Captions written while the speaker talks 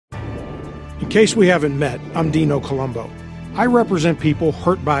case we haven't met, I'm Dino Colombo. I represent people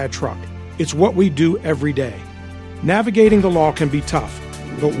hurt by a truck. It's what we do every day. Navigating the law can be tough,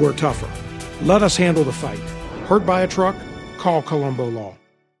 but we're tougher. Let us handle the fight. Hurt by a truck? Call Colombo Law.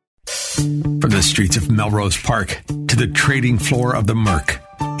 From the streets of Melrose Park to the trading floor of the Merc,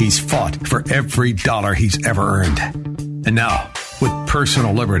 he's fought for every dollar he's ever earned. And now, with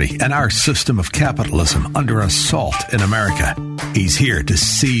personal liberty and our system of capitalism under assault in America, he's here to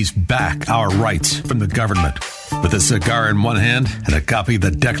seize back our rights from the government. With a cigar in one hand and a copy of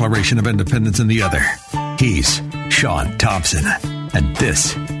the Declaration of Independence in the other, he's Sean Thompson. And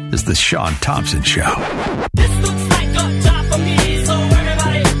this is the Sean Thompson Show. This looks like a job for me, so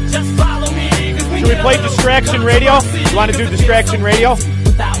everybody just follow me. Should we play Distraction Radio? You want to do Distraction Radio?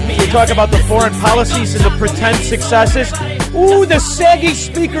 We talk about the foreign policies and the pretend successes. Ooh, the saggy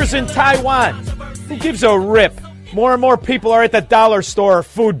speakers in Taiwan. Who gives a rip? More and more people are at the dollar store or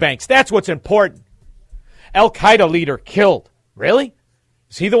food banks. That's what's important. Al-Qaeda leader killed. Really?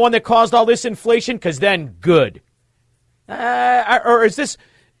 Is he the one that caused all this inflation? Because then, good. Or is this,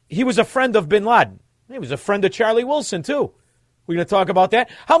 he was a friend of bin Laden. He was a friend of Charlie Wilson, too. We're going to talk about that.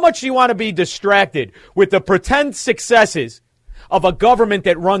 How much do you want to be distracted with the pretend successes of a government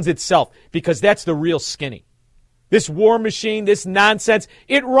that runs itself? Because that's the real skinny. This war machine, this nonsense,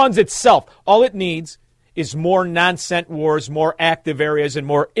 it runs itself. All it needs is more nonsense wars, more active areas, and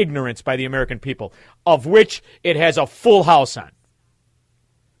more ignorance by the American people, of which it has a full house on.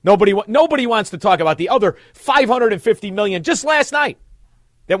 Nobody wants to talk about the other 550 million just last night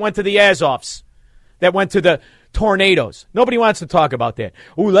that went to the Azovs, that went to the tornadoes. Nobody wants to talk about that.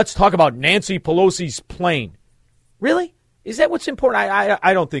 Ooh, let's talk about Nancy Pelosi's plane. Really? Is that what's important?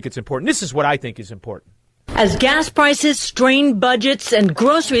 I don't think it's important. This is what I think is important. As gas prices, strained budgets, and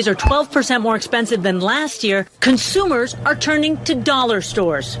groceries are 12% more expensive than last year, consumers are turning to dollar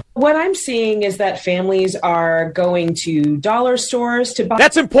stores. What I'm seeing is that families are going to dollar stores to buy.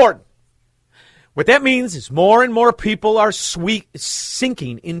 That's important. What that means is more and more people are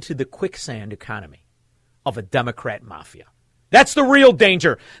sinking into the quicksand economy of a Democrat mafia. That's the real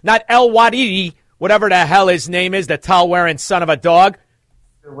danger, not El Wadidi, whatever the hell his name is, the towel-wearing son of a dog.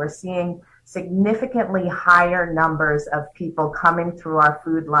 We're seeing significantly higher numbers of people coming through our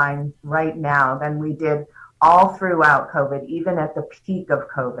food line right now than we did all throughout COVID, even at the peak of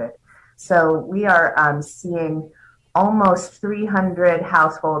COVID. So we are seeing almost 300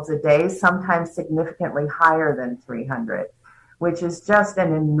 households a day, sometimes significantly higher than 300, which is just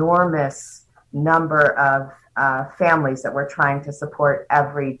an enormous number of families that we're trying to support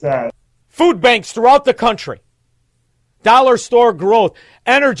every day. Food banks throughout the country. Dollar store growth,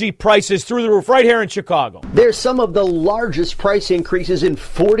 energy prices through the roof right here in Chicago. There's some of the largest price increases in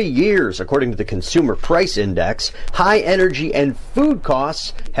 40 years, according to the Consumer Price Index. High energy and food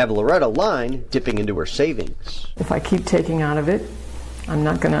costs have Loretta Line dipping into her savings. If I keep taking out of it, I'm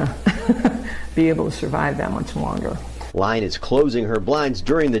not going to be able to survive that much longer. Line is closing her blinds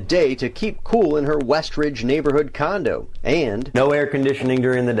during the day to keep cool in her Westridge neighborhood condo. And no air conditioning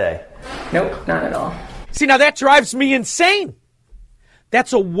during the day. Nope, not at all. See, now that drives me insane.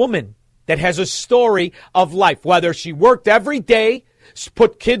 That's a woman that has a story of life. Whether she worked every day,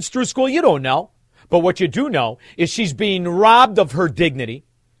 put kids through school, you don't know. But what you do know is she's being robbed of her dignity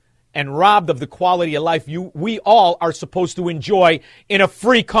and robbed of the quality of life we all are supposed to enjoy in a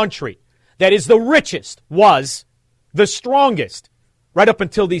free country that is the richest, was the strongest, right up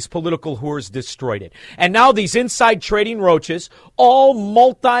until these political whores destroyed it. And now these inside trading roaches, all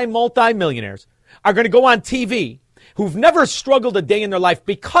multi-millionaires, are going to go on TV who've never struggled a day in their life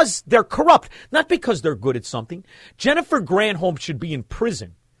because they're corrupt, not because they're good at something. Jennifer Granholm should be in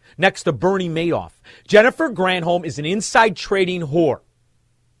prison next to Bernie Madoff. Jennifer Granholm is an inside trading whore.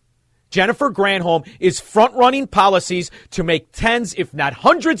 Jennifer Granholm is front-running policies to make tens, if not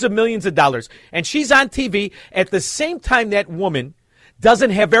hundreds of millions of dollars. And she's on TV at the same time that woman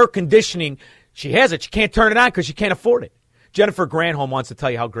doesn't have air conditioning. She has it. She can't turn it on because she can't afford it. Jennifer Granholm wants to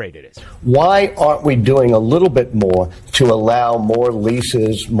tell you how great it is. Why aren't we doing a little bit more to allow more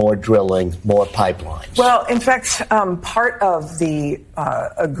leases, more drilling, more pipelines? Well, in fact, part of the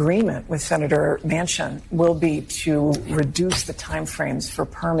agreement with Senator Manchin will be to reduce the timeframes for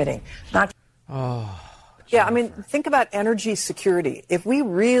permitting. Yeah, I mean, think about energy security. If we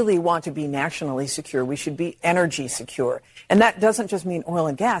really want to be nationally secure, we should be energy secure. And that doesn't just mean oil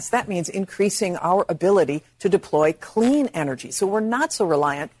and gas. That means increasing our ability to deploy clean energy. So we're not so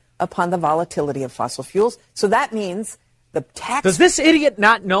reliant upon the volatility of fossil fuels. So that means the tax... Does this idiot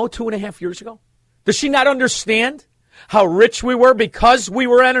not know 2.5 years ago? Does she not understand how rich we were because we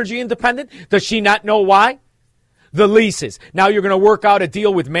were energy independent? Does she not know why? the leases. Now you're going to work out a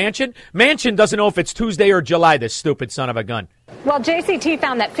deal with Manchin? Manchin doesn't know if it's Tuesday or July, this stupid son of a gun. Well, JCT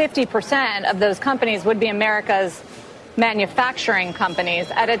found that 50% of those companies would be America's manufacturing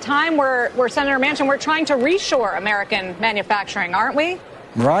companies at a time where Senator Manchin, we're trying to reshore American manufacturing, aren't we?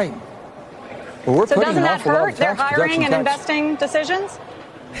 Right. Well, we're so putting doesn't an that awful lot of hurt their tax hiring and deduction investing decisions?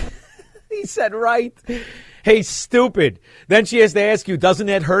 He said, right. Hey, stupid. Then she has to ask you, doesn't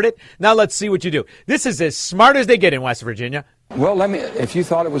that hurt it? Now let's see what you do. This is as smart as they get in West Virginia. Well, if you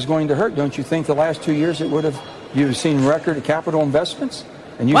thought it was going to hurt, don't you think the last 2 years you've seen record capital investments?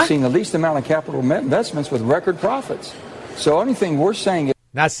 And you've seen the least amount of capital investments with record profits. So anything we're saying is...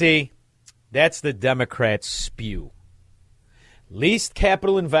 Now see, that's the Democrats' spew. Least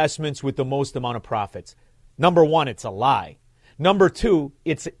capital investments with the most amount of profits. Number one, it's a lie. Number two,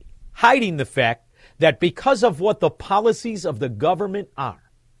 it's hiding the fact that because of what the policies of the government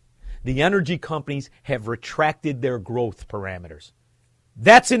are, the energy companies have retracted their growth parameters.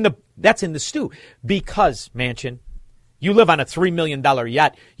 That's in the stew. Because, Manchin, you live on a $3 million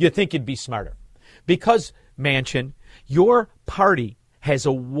yacht, you think you'd be smarter. Because, Manchin, your party has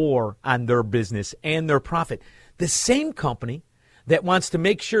a war on their business and their profit. The same company that wants to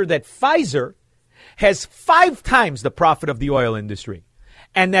make sure that Pfizer has 5 times the profit of the oil industry.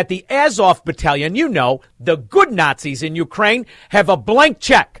 And that the Azov battalion, the good Nazis in Ukraine, have a blank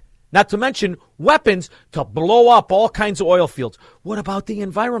check, not to mention weapons to blow up all kinds of oil fields. What about the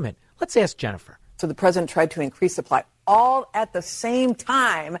environment? Let's ask Jennifer. So the president tried to increase supply, all at the same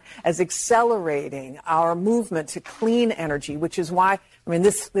time as accelerating our movement to clean energy, which is why,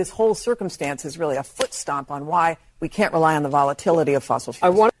 this whole circumstance is really a foot stomp on why we can't rely on the volatility of fossil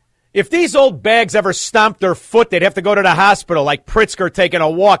fuels. If these old bags ever stomped their foot, they'd have to go to the hospital like Pritzker taking a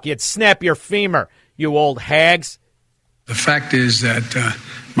walk. You'd snap your femur, you old hags. The fact is that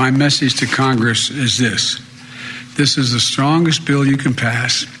my message to Congress is this. This is the strongest bill you can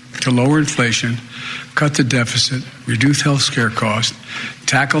pass to lower inflation, cut the deficit, reduce health scare costs,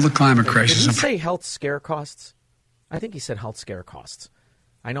 tackle the climate crisis. Did he say health scare costs? I think he said health scare costs.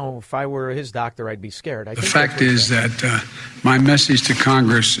 I know if I were his doctor, I'd be scared. The fact is that my message to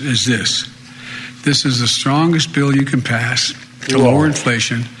Congress is this. This is the strongest bill you can pass to lower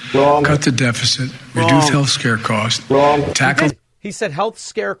inflation, cut the deficit, reduce health scare costs, tackle... He said health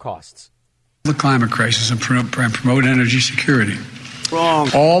scare costs. The climate crisis and promote energy security. Wrong.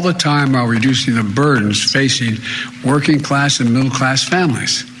 All the time while reducing the burdens facing working class and middle class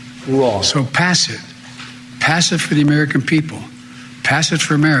families. Wrong. So pass it. Pass it for the American people. Pass it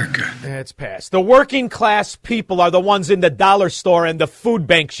for America. It's passed. The working class people are the ones in the dollar store and the food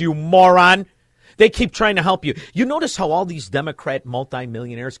banks, you moron. They keep trying to help you. You notice how all these Democrat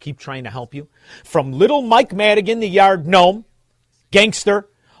multimillionaires keep trying to help you? From little Mike Madigan, the yard gnome, gangster,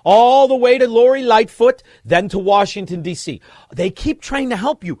 all the way to Lori Lightfoot, then to Washington, D.C. They keep trying to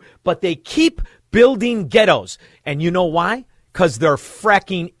help you, but they keep building ghettos. And you know why? Because they're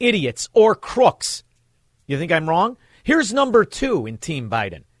fracking idiots or crooks. You think I'm wrong? Here's number 2 in Team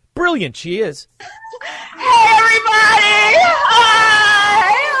Biden. Brilliant she is. Hey, everybody!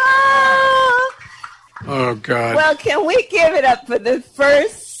 Hi! Oh, God. Well, can we give it up for the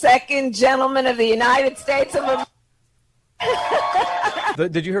second gentleman of the United States of America?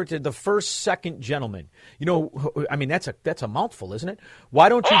 Did you hear the second gentleman? That's a mouthful, isn't it? Why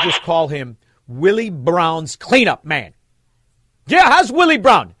don't you just call him Willie Brown's cleanup man? Yeah, how's Willie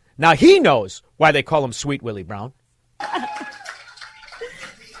Brown? Now he knows why they call him Sweet Willie Brown.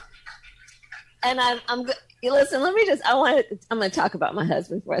 And listen, I'm going to talk about my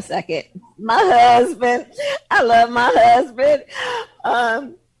husband for a second. My husband, I love my husband.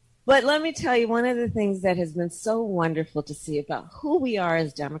 But let me tell you, one of the things that has been so wonderful to see about who we are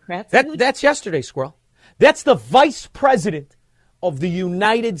as Democrats. That's yesterday, Squirrel. That's the vice president of the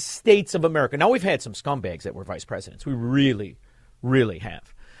United States of America. Now, we've had some scumbags that were vice presidents. We really, really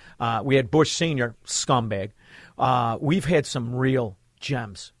have. We had Bush Sr., scumbag. We've had some real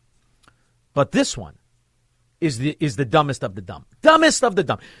gems. But this one is the dumbest of the dumb. Dumbest of the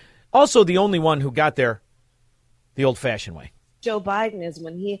dumb. Also the only one who got there the old-fashioned way. Joe Biden is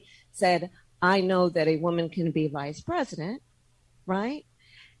when he said, I know that a woman can be vice president, right?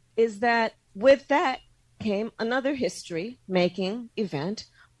 Is that with that came another history-making event,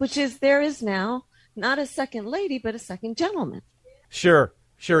 which is there is now not a second lady, but a second gentleman. Sure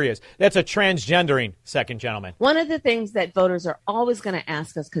he is. That's a transgendering second gentleman. One of the things that voters are always going to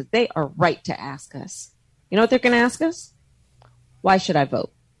ask us, because they are right to ask us. You know what they're going to ask us? Why should I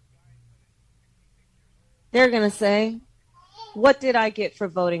vote? They're going to say, what did I get for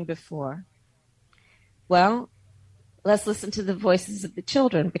voting before? Well, let's listen to the voices of the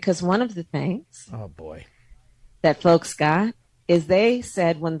children, because one of the things that folks got is they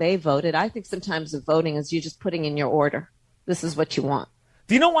said when they voted, I think sometimes the voting is you just putting in your order. This is what you want.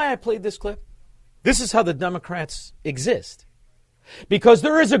 Do you know why I played this clip? This is how the Democrats exist. Because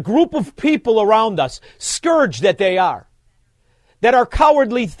there is a group of people around us, scourge that they are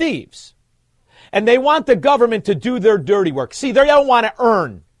cowardly thieves. And they want the government to do their dirty work. See, they don't want to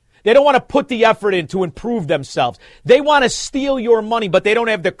earn. They don't want to put the effort in to improve themselves. They want to steal your money, but they don't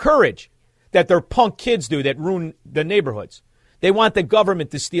have the courage that their punk kids do that ruin the neighborhoods. They want the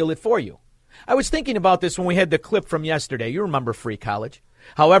government to steal it for you. I was thinking about this when we had the clip from yesterday. You remember free college?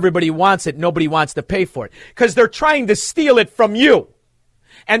 How everybody wants it, nobody wants to pay for it. Because they're trying to steal it from you.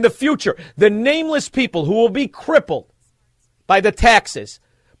 And the future, the nameless people who will be crippled by the taxes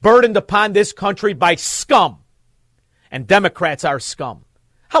burdened upon this country by scum. And Democrats are scum.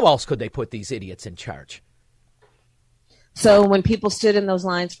 How else could they put these idiots in charge? So when people stood in those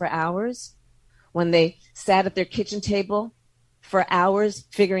lines for hours, when they sat at their kitchen table for hours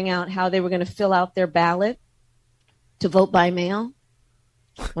figuring out how they were going to fill out their ballot to vote by mail,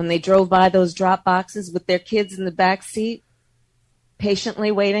 when they drove by those drop boxes with their kids in the back seat,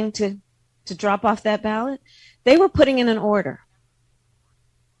 patiently waiting to drop off that ballot, they were putting in an order.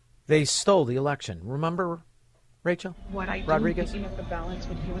 They stole the election. Remember, Rachel? What I Rodriguez? do, picking up the ballots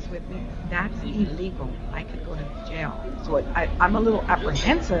when he was with me, that's illegal. I could go to jail. So I'm a little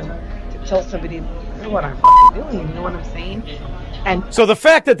apprehensive to tell somebody, you know what I'm doing, you know what I'm saying? And so the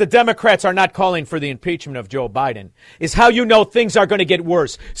fact that the Democrats are not calling for the impeachment of Joe Biden is how you know things are going to get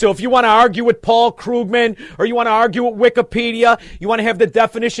worse. So if you want to argue with Paul Krugman or you want to argue with Wikipedia, you want to have the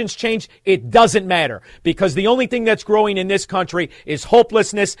definitions changed, it doesn't matter. Because the only thing that's growing in this country is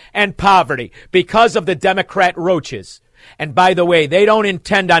hopelessness and poverty because of the Democrat roaches. And by the way, they don't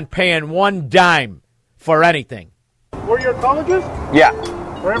intend on paying one dime for anything. Were your colleges? Yeah.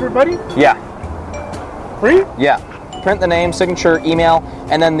 For everybody? Yeah. Free? Yeah. Print the name, signature, email,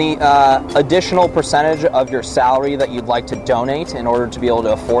 and then the additional percentage of your salary that you'd like to donate in order to be able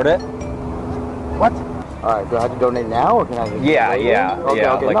to afford it. What? All right, do I have to donate now, or can I just Yeah.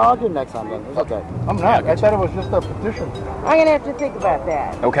 Okay, Like, no, I'll do it next time then. It's okay. I'm not. I thought it was just a petition. I'm going to have to think about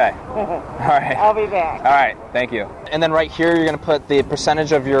that. Okay. All right. I'll be back. All right. Thank you. And then right here, you're going to put the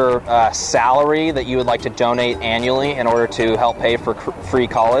percentage of your salary that you would like to donate annually in order to help pay for free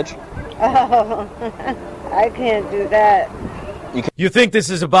college. I can't do that. You think this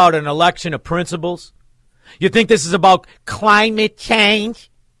is about an election of principles? You think this is about climate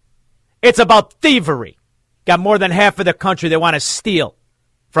change? It's about thievery. Got more than half of the country they want to steal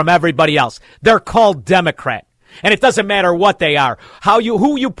from everybody else. They're called Democrat. And it doesn't matter what they are,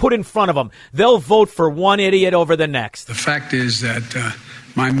 who you put in front of them. They'll vote for one idiot over the next. The fact is that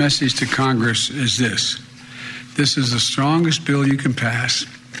my message to Congress is this. This is the strongest bill you can pass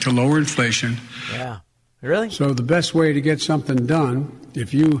to lower inflation. Yeah. Really? So the best way to get something done,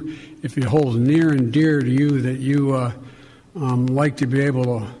 if it holds near and dear to you that you like to be able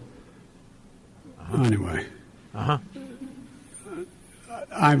to, anyway.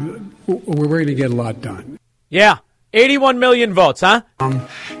 We're going to get a lot done. Yeah, 81 million votes, huh?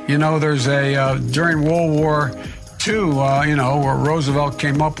 There's during World War II, where Roosevelt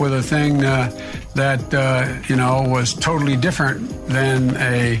came up with a thing that was totally different than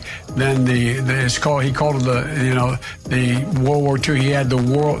he called it the World War II. He had the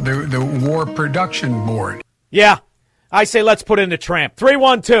War Production Board. Yeah, I say let's put in the tramp.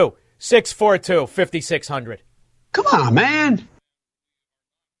 312-642-5600. Come on, man.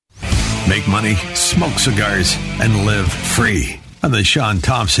 Make money, smoke cigars, and live free on the Sean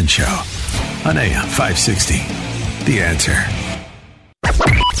Thompson Show on AM 560. The Answer.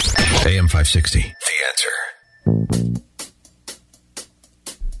 AM 560. The Answer.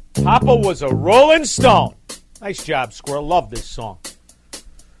 Papa was a rolling stone. Nice job, Squirrel. Love this song.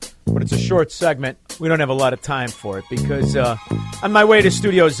 But it's a short segment. We don't have a lot of time for it because on my way to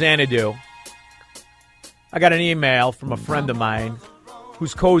Studio Xanadu, I got an email from a friend of mine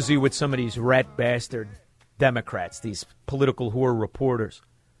who's cozy with some of these rat bastard Democrats, these political whore reporters.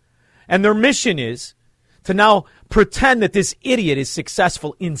 And their mission is to now pretend that this idiot is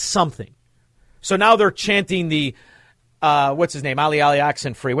successful in something. So now they're chanting the, what's his name? Ali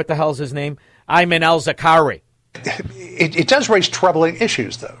Oxenfree. What the hell's his name? Ayman al-Zakari. It does raise troubling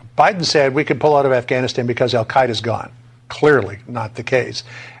issues, though. Biden said we could pull out of Afghanistan because al-Qaeda's gone. Clearly not the case.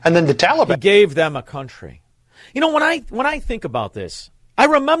 And then the Taliban. He gave them a country. You know, when I think about this, I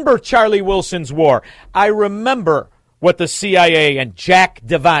remember Charlie Wilson's war. I remember what the CIA and Jack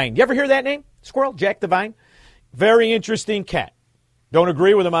Devine. You ever hear that name, Squirrel? Jack Devine? Very interesting cat. Don't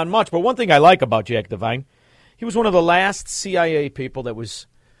agree with him on much, but one thing I like about Jack Devine, he was one of the last CIA people that was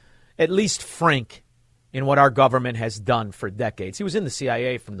at least frank in what our government has done for decades. He was in the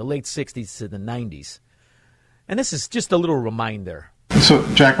CIA from the late 60s to the 90s. And this is just a little reminder. So,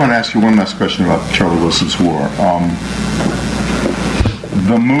 Jack, I want to ask you one last question about Charlie Wilson's War.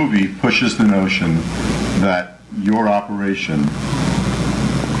 The movie pushes the notion that your operation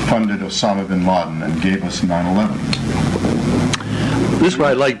funded Osama bin Laden and gave us 9/11. This is why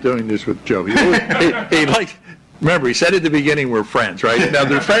I like doing this with Joe. He likes. Remember, he said at the beginning we're friends, right? Now,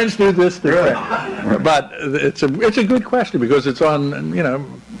 their friends do this, they're friends. But it's a good question because it's on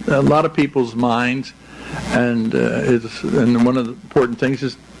a lot of people's minds, and one of the important things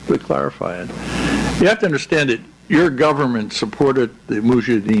is to clarify it. You have to understand that your government supported the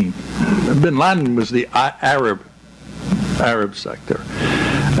Mujahideen. Bin Laden was the Arab sector,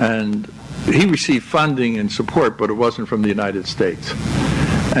 and he received funding and support, but it wasn't from the United States.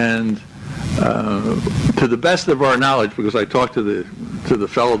 And to the best of our knowledge, because I talked to the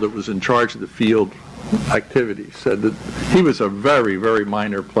fellow that was in charge of the field activities, said that he was a very, very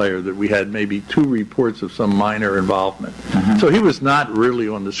minor player, that we had maybe 2 reports of some minor involvement. So he was not really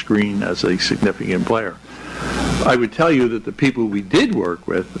on the screen as a significant player. I would tell you that the people we did work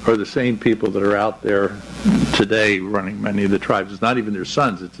with are the same people that are out there today running many of the tribes. It's not even their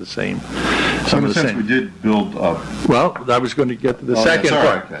sons, it's the same. So in a sense, we did build up. Well, I was going to get to the second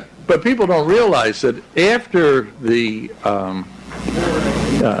part. Okay. But people don't realize that after the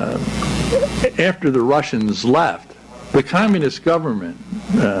Russians left, the communist government,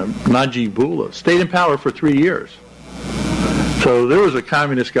 Najib Bullah, stayed in power for 3 years. So there was a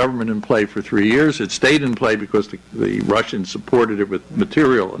communist government in play for 3 years. It stayed in play because the Russians supported it with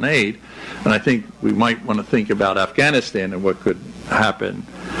material and aid. And I think we might want to think about Afghanistan and what could happen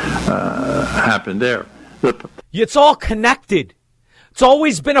there. It's all connected. It's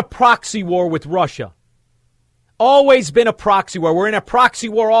always been a proxy war with Russia. Always been a proxy war. We're in a proxy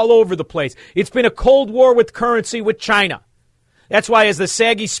war all over the place. It's been a Cold War with currency with China. That's why as the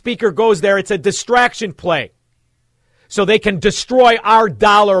saggy speaker goes there, it's a distraction play. So they can destroy our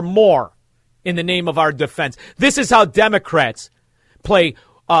dollar more in the name of our defense. This is how Democrats play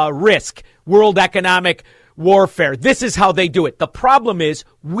risk, world economic warfare. This is how they do it. The problem is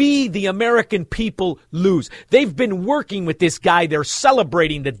we, the American people, lose. They've been working with this guy they're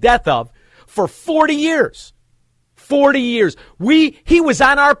celebrating the death of for 40 years. 40 years. He was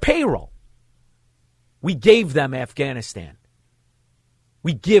on our payroll. We gave them Afghanistan.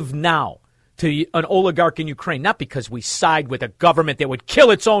 We give now to an oligarch in Ukraine, not because we side with a government that would kill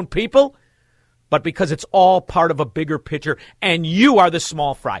its own people, but because it's all part of a bigger picture, and you are the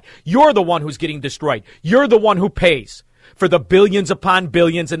small fry. You're the one who's getting destroyed. You're the one who pays for the billions upon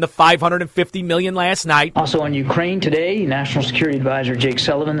billions and the $550 million last night. Also on Ukraine today, National Security Advisor Jake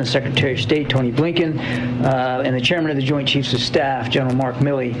Sullivan, the Secretary of State Tony Blinken, and the Chairman of the Joint Chiefs of Staff, General Mark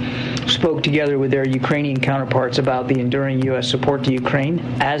Milley, spoke together with their Ukrainian counterparts about the enduring U.S. support to Ukraine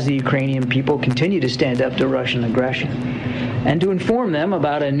as the Ukrainian people continue to stand up to Russian aggression, and to inform them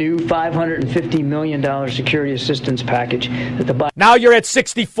about a new $550 million security assistance package that the Biden... Now you're at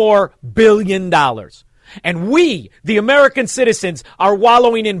 $64 billion. And we, the American citizens, are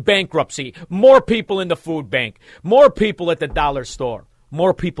wallowing in bankruptcy. More people in the food bank. More people at the dollar store.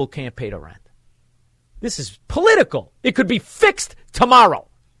 More people can't pay the rent. This is political. It could be fixed tomorrow.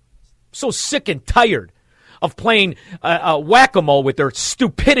 So sick and tired of playing whack-a-mole with their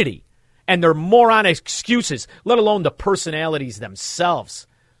stupidity and their moronic excuses, let alone the personalities themselves.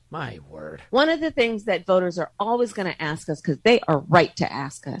 My word. One of the things that voters are always going to ask us, because they are right to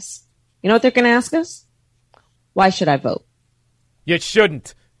ask us. You know what they're going to ask us? Why should I vote? You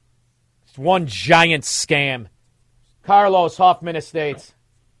shouldn't. It's one giant scam. Carlos, Hoffman Estates.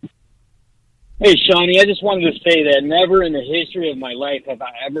 Hey, Shawnee, I just wanted to say that never in the history of my life have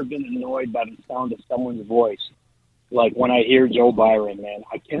I ever been annoyed by the sound of someone's voice. Like when I hear Joe Byron, man.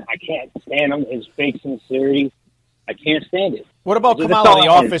 I can't stand him, his fake sincerity. I can't stand it. What about Kamala, the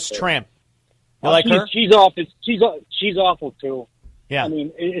office tramp? You like her? She's awful, too. Yeah. I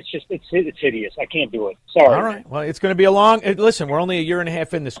mean, it's hideous. I can't do it. Sorry. All right. Well, it's going to be a long. Listen, we're only a year and a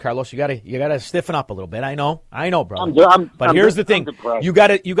half in this, Carlos. You got to stiffen up a little bit. I know, brother. But here's the thing: you got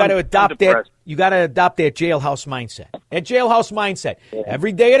to adopt that. You got to adopt that jailhouse mindset. That jailhouse mindset. Yeah.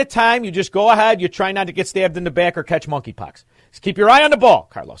 Every day at a time. You just go ahead. You try not to get stabbed in the back or catch monkeypox. Just keep your eye on the ball,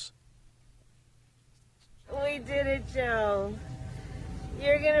 Carlos. We did it, Joe.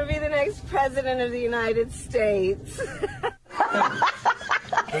 You're going to be the next president of the United States.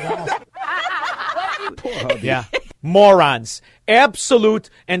 Yeah. Morons. Absolute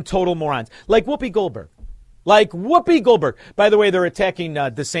and total morons. Like Whoopi Goldberg. By the way, they're attacking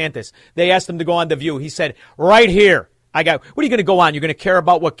DeSantis. They asked him to go on The View. He said, right here, What are you going to go on? You're going to care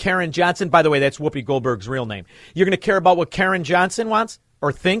about what Karen Johnson, by the way, that's Whoopi Goldberg's real name. You're going to care about what Karen Johnson wants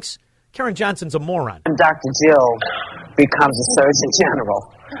or thinks? Karen Johnson's a moron. Dr. Jill becomes a Surgeon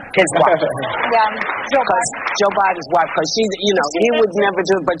General. His wife. Joe Biden's wife, because she, he would never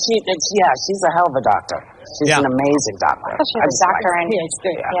do it, but she's a hell of a doctor. She's an amazing doctor. She's a doctor and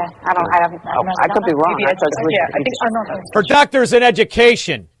I could be wrong. Her doctor's in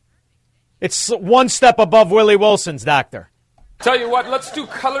education. It's one step above Willie Wilson's doctor. Tell you what, let's do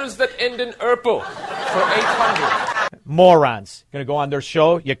colors that end in purple for 800. Morons. Going to go on their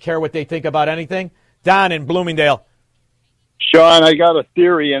show. You care what they think about anything? Don in Bloomingdale. Sean, I got a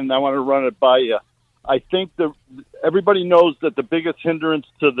theory, and I want to run it by you. I think everybody knows that the biggest hindrance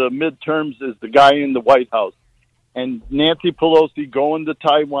to the midterms is the guy in the White House. And Nancy Pelosi going to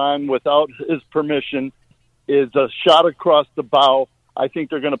Taiwan without his permission is a shot across the bow. I think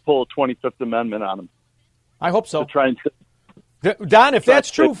they're going to pull a 25th Amendment on him. I hope so. To try and Don, if that's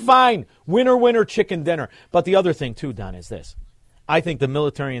true, fine. Winner, winner, chicken dinner. But the other thing, too, Don, is this. I think the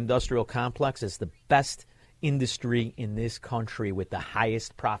military-industrial complex is the best industry in this country with the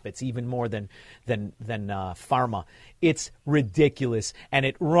highest profits, even more than pharma. It's ridiculous, and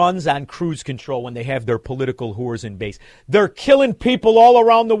it runs on cruise control when they have their political whores in base. They're killing people all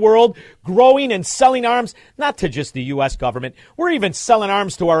around the world, growing and selling arms, not to just the U.S. government. We're even selling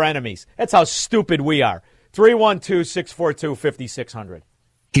arms to our enemies. That's how stupid we are. 312-642-5600.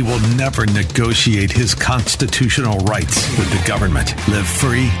 He will never negotiate his constitutional rights with the government. Live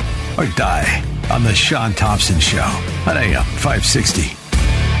free or die on the Sean Thompson Show on AM 560.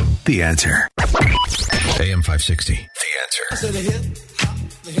 The Answer. AM 560. The Answer.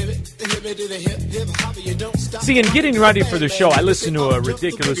 See, in getting ready for the show, I listen to a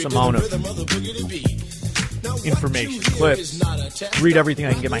ridiculous amount of information, clips, read everything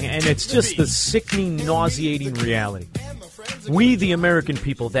I can get my hand, and it's just the sickening, nauseating reality. We, the American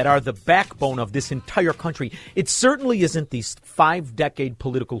people, that are the backbone of this entire country, it certainly isn't these 5-decade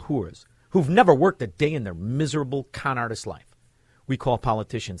political whores who've never worked a day in their miserable con artist life. We call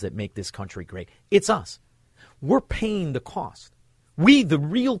politicians that make this country great. It's us. We're paying the cost. We, the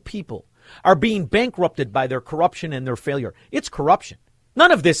real people, are being bankrupted by their corruption and their failure. It's corruption.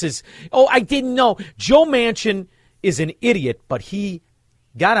 None of this is, I didn't know. Joe Manchin is an idiot, but he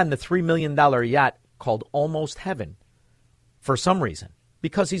got on the $3 million yacht called Almost Heaven for some reason,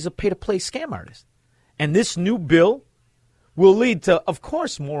 because he's a pay-to-play scam artist. And this new bill will lead to, of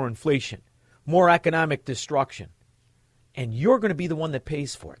course, more inflation, more economic destruction. And you're going to be the one that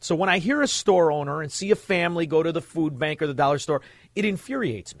pays for it. So when I hear a store owner and see a family go to the food bank or the dollar store, it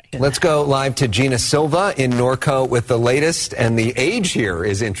infuriates me. Let's go live to Gina Silva in Norco with the latest. And the age here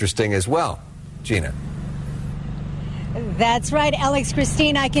is interesting as well. Gina. That's right, Alex.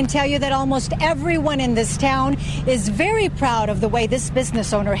 Christine, I can tell you that almost everyone in this town is very proud of the way this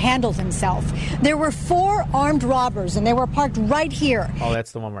business owner handled himself. There were 4 armed robbers, and they were parked right here. Oh,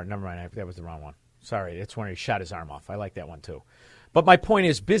 that's the one where, never mind, that was the wrong one. Sorry, that's when he shot his arm off. I like that one, too. But my point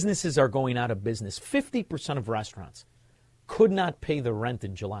is, businesses are going out of business. 50% of restaurants could not pay the rent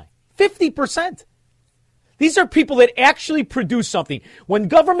in July. 50%. These are people that actually produce something. When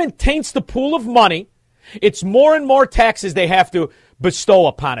government taints the pool of money, it's more and more taxes they have to bestow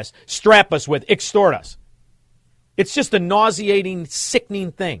upon us, strap us with, extort us. It's just a nauseating,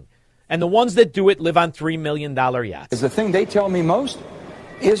 sickening thing. And the ones that do it live on $3 million yachts. The thing they tell me most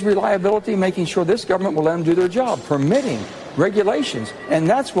is reliability, making sure this government will let them do their job, permitting, regulations. And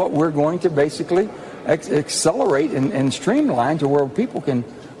that's what we're going to basically accelerate and streamline to where people can,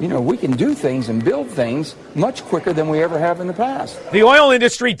 we can do things and build things much quicker than we ever have in the past. The oil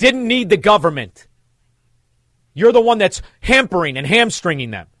industry didn't need the government. You're the one that's hampering and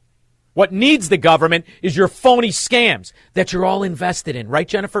hamstringing them. What needs the government is your phony scams that you're all invested in. Right,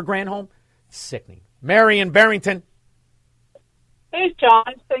 Jennifer Granholm? Sickening. Mary in Barrington. Hey, John.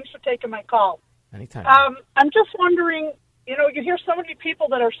 Thanks for taking my call. Anytime. I'm just wondering, you hear so many people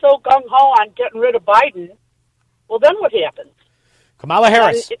that are so gung-ho on getting rid of Biden. Well, then what happens? Kamala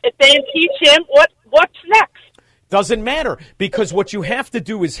Harris. If they impeach him, what's next? Doesn't matter, because what you have to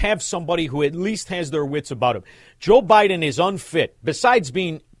do is have somebody who at least has their wits about him. Joe Biden is unfit, besides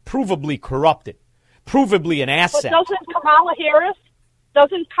being provably corrupted, provably an asset. But doesn't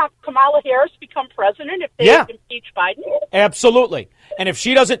Kamala Harris become president if they impeach Biden? Absolutely. And if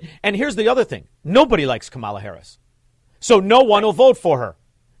she doesn't, and here's the other thing, nobody likes Kamala Harris. So no one will vote for her.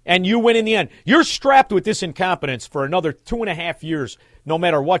 And you win in the end. You're strapped with this incompetence for another 2.5 years, no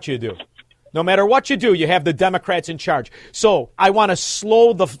matter what you do. No matter what you do, you have the Democrats in charge. So I want to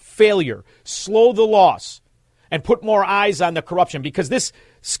slow the failure, slow the loss, and put more eyes on the corruption, because this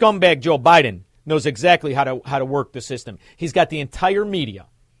scumbag Joe Biden knows exactly how to work the system. He's got the entire media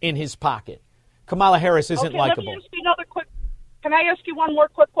in his pocket. Kamala Harris isn't likable. Let me ask you another quick. Can I ask you one more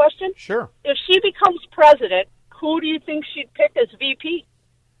quick question? Sure. If she becomes president, who do you think she'd pick as VP?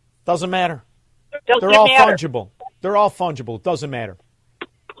 Doesn't matter. They're all fungible. They're all fungible. Doesn't matter.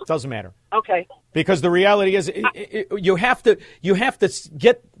 Doesn't matter. Okay. Because the reality is, you have to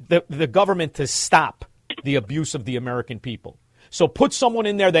get the government to stop the abuse of the American people. So put someone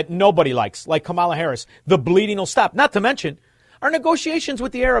in there that nobody likes, like Kamala Harris. The bleeding will stop. Not to mention, our negotiations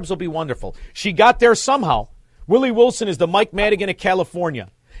with the Arabs will be wonderful. She got there somehow. Willie Wilson is the Mike Madigan of California.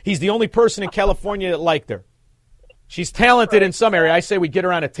 He's the only person in California that liked her. She's talented in some area. I say we get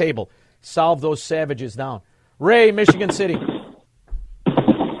her on a table. Solve those savages down. Ray, Michigan City.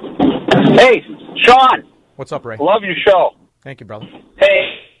 Hey, Sean. What's up, Ray? Love your show. Thank you, brother.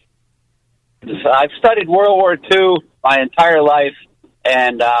 Hey, I've studied World War II my entire life,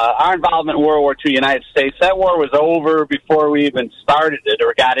 and our involvement in World War II, United States, that war was over before we even started it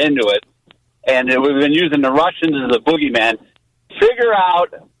or got into it. And we've been using the Russians as a boogeyman. Figure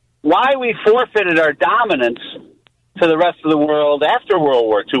out why we forfeited our dominance to the rest of the world after World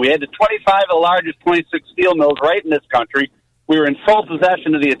War II. We had the 25 of the largest 26 steel mills right in this country. We were in full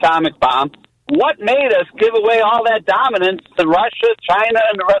possession of the atomic bomb. What made us give away all that dominance to Russia, China,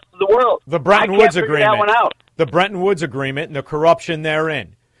 and the rest of the world? The Bretton Woods Agreement. That one out. The Bretton Woods Agreement and the corruption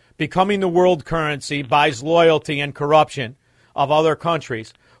therein. Becoming the world currency buys loyalty and corruption of other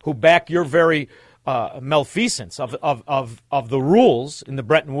countries who back your very malfeasance of the rules in the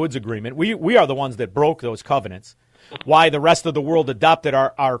Bretton Woods Agreement. We are the ones that broke those covenants. Why the rest of the world adopted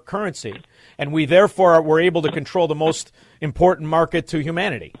our currency, and we therefore were able to control the most important market to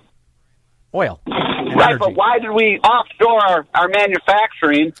humanity, oil. Right, but why did we offshore our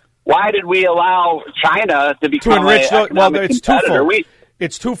manufacturing? Why did we allow China to become enrich an economic competitor?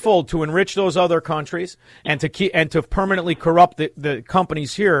 It's twofold: to enrich those other countries and to permanently corrupt the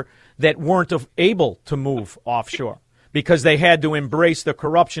companies here that weren't able to move offshore because they had to embrace the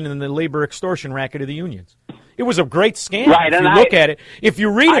corruption and the labor extortion racket of the unions. It was a great scam. Right, if you look at it, if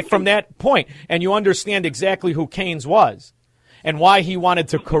you read it from that point and you understand exactly who Keynes was and why he wanted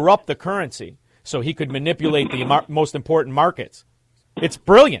to corrupt the currency so he could manipulate the most important markets, it's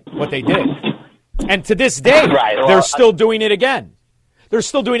brilliant what they did. And to this day, they're still doing it again. They're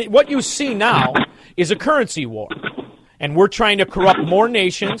still doing it. What you see now is a currency war. And we're trying to corrupt more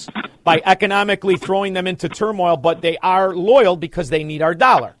nations by economically throwing them into turmoil, but they are loyal because they need our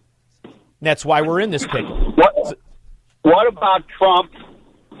dollar. And that's why we're in this pickle. What about Trump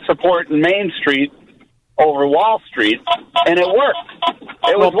supporting Main Street over Wall Street? And it worked.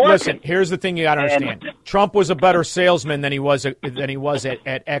 It was working. Listen, here's the thing you got to understand. Trump was a better salesman than he was at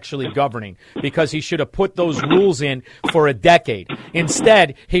actually governing because he should have put those rules in for a decade.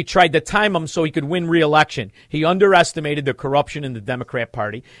 Instead, he tried to time them so he could win re-election. He underestimated the corruption in the Democrat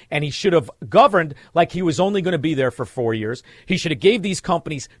Party, and he should have governed like he was only going to be there for 4 years. He should have gave these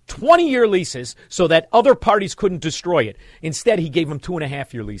companies 20-year leases so that other parties couldn't destroy it. Instead, he gave them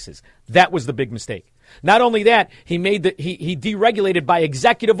 2.5-year leases. That was the big mistake. Not only that, he deregulated by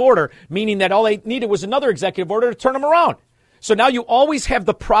executive order, meaning that all they needed was another executive order to turn them around. So now you always have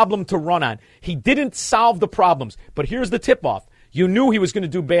the problem to run on. He didn't solve the problems. But here's the tip-off. You knew he was going to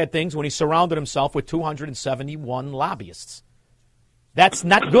do bad things when he surrounded himself with 271 lobbyists. That's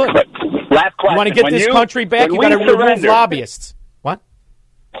not good. Last question. You want to get this country back, you got to remove lobbyists. What?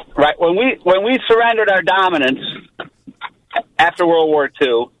 Right. When we surrendered our dominance after World War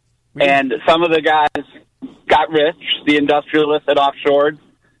II, and some of the guys got rich, the industrialists that offshored,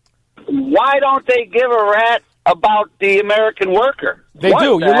 why don't they give a rat about the American worker? They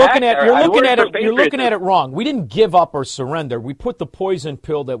do. You're looking at it wrong. We didn't give up or surrender. We put the poison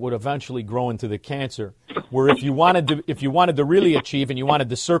pill that would eventually grow into the cancer. Where if you wanted to really achieve and you wanted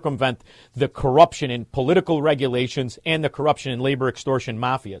to circumvent the corruption in political regulations and the corruption in labor extortion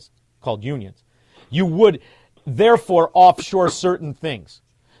mafias called unions, you would therefore offshore certain things.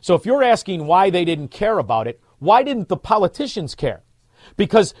 So if you're asking why they didn't care about it, why didn't the politicians care?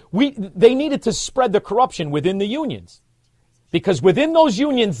 Because they needed to spread the corruption within the unions. Because within those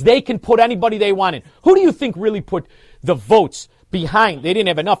unions, they can put anybody they want in. Who do you think really put the votes behind? They didn't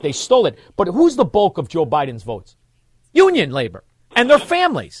have enough. They stole it. But who's the bulk of Joe Biden's votes? Union labor and their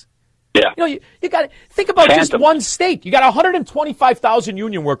families. Yeah. You got to think about just one state. You got 125,000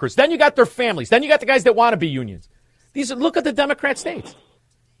 union workers. Then you got their families. Then you got the guys that want to be unions. Look at the Democrat states.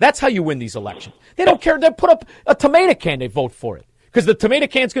 That's how you win these elections. They don't care. They put up a tomato can. They vote for it because the tomato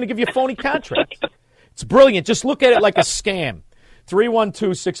can's going to give you phony contracts. It's brilliant. Just look at it like a scam.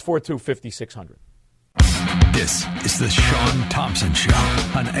 312-642-5600. This is the Sean Thompson Show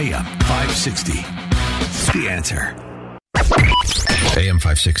on AM 560. The Answer. AM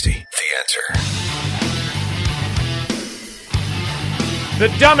 560. The Answer. The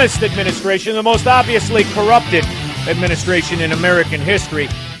dumbest administration, the most obviously corrupted administration in American history,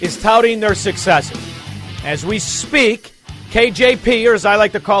 is touting their successes. As we speak, KJP, or as I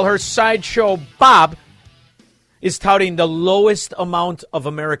like to call her, Sideshow Bob, is touting the lowest amount of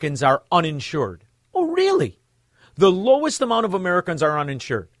Americans are uninsured. Oh, really? The lowest amount of Americans are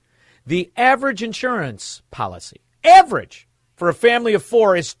uninsured. The average insurance policy, average, for a family of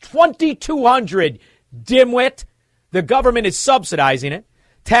four is $2,200, dimwit. The government is subsidizing it,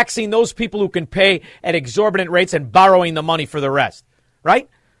 taxing those people who can pay at exorbitant rates and borrowing the money for the rest, right?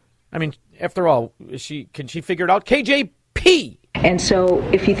 I mean, after all, can she figure it out? KJP. And so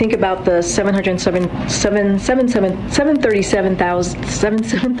if you think about the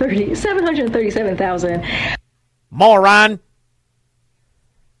 737,000. Moron.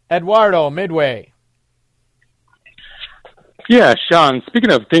 Eduardo, Midway. Yeah, Sean,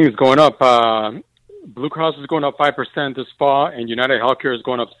 speaking of things going up, Blue Cross is going up 5% this fall, and United Healthcare is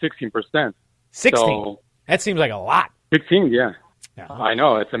going up 16%. 16? So, that seems like a lot. 16, yeah. I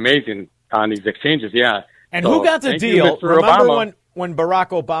know, it's amazing on these exchanges, yeah. And so, who got the deal? You, Remember Obama. when Barack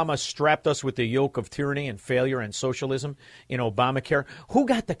Obama strapped us with the yoke of tyranny and failure and socialism in Obamacare? Who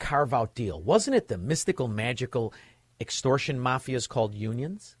got the carve-out deal? Wasn't it the mystical, magical extortion mafias called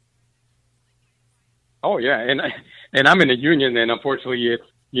unions? Oh, yeah, and I'm in a union, and unfortunately, it's,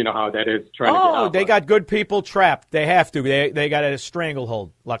 you know how that is trying to get out. They got good people trapped. They have to. They got a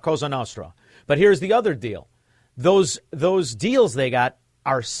stranglehold, La Cosa Nostra. But here's the other deal. Those deals they got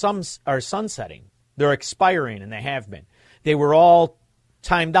are sunsetting. They're expiring, and they have been. They were all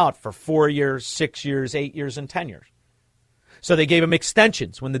timed out for 4 years, 6 years, 8 years, and 10 years. So they gave them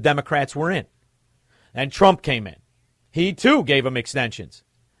extensions when the Democrats were in. And Trump came in. He, too, gave them extensions.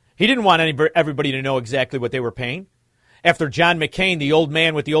 He didn't want everybody to know exactly what they were paying. After John McCain, the old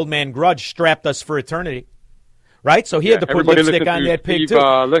man with the old man grudge, strapped us for eternity. Right? So he had to put lipstick on that pig, too.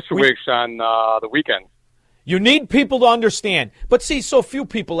 Lishowicz on the weekend. You need people to understand. But see, so few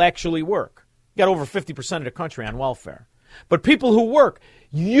people actually work. You got over 50% of the country on welfare. But people who work,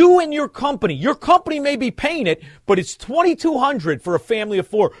 you and your company may be paying it, but it's $2,200 for a family of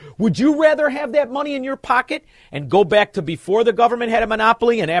four. Would you rather have that money in your pocket and go back to before the government had a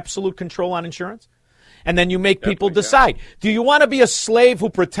monopoly and absolute control on insurance? And then you make people decide. Yeah. Do you want to be a slave who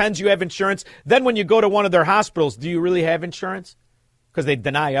pretends you have insurance? Then when you go to one of their hospitals, do you really have insurance? Because they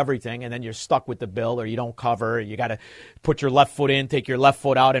deny everything, and then you're stuck with the bill, or you don't cover. You got to put your left foot in, take your left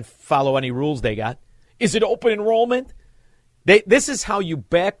foot out, and follow any rules they got. Is it open enrollment? This is how you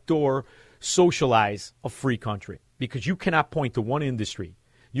backdoor socialize a free country, because you cannot point to one industry.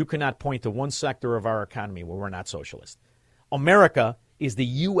 You cannot point to one sector of our economy where we're not socialist. America is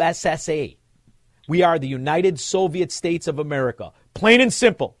the USSA. We are the United Soviet States of America. Plain and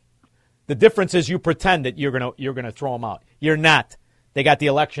simple. The difference is you pretend that you're gonna throw them out. You're not. They got the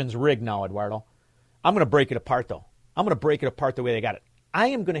elections rigged now, Eduardo. I'm going to break it apart, though. I'm going to break it apart the way they got it. I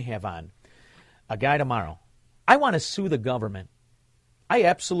am going to have on a guy tomorrow. I want to sue the government. I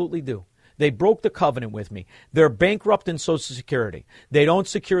absolutely do. They broke the covenant with me. They're bankrupt in Social Security. They don't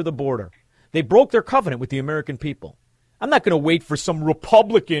secure the border. They broke their covenant with the American people. I'm not going to wait for some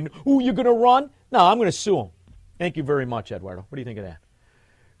Republican. Ooh, you're going to run? No, I'm going to sue him. Thank you very much, Eduardo. What do you think of that?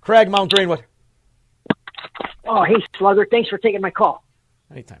 Craig, Mount Greenwood. Oh, hey, Slugger. Thanks for taking my call.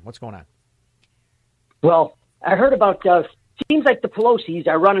 Anytime. What's going on? Well, I heard about, seems like the Pelosi's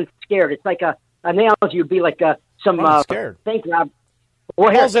are running scared. It's like an analogy would be like some bank rob.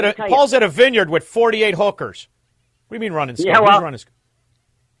 Well, Paul's at a vineyard with 48 hookers. What do you mean running scared? Yeah, well, who's running scared?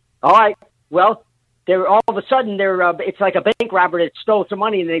 All right. Well, they're all of a sudden, it's like a bank robber that stole some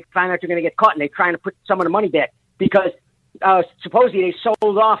money, and they find out they're going to get caught, and they're trying to put some of the money back because supposedly they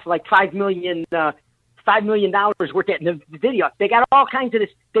sold off like $5 million worth of in the video. They got all kinds of this.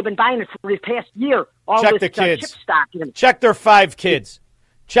 They've been buying it for the past year. All Check this the kids. chip stock. Check their 5 kids.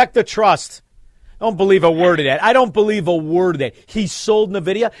 Check the trust. I don't believe a word of that. I don't believe a word of that. He sold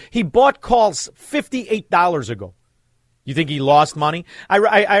NVIDIA. He bought calls $58 ago. You think he lost money? I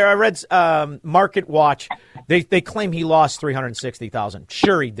read Market Watch. They claim he lost $360,000.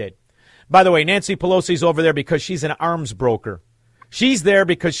 Sure he did. By the way, Nancy Pelosi's over there because she's an arms broker. She's there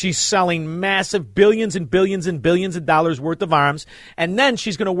because she's selling massive billions and billions and billions of dollars worth of arms, and then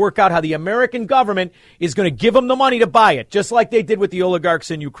she's going to work out how the American government is going to give them the money to buy it, just like they did with the oligarchs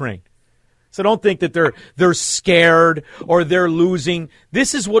in Ukraine. So don't think that they're scared or they're losing.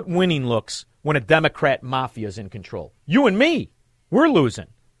 This is what winning looks when a Democrat mafia is in control. You and me, we're losing,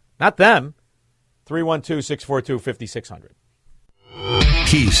 not them. 312-642-5600.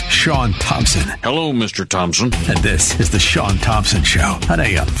 He's Sean Thompson. Hello, Mr. Thompson. And this is the Sean Thompson Show on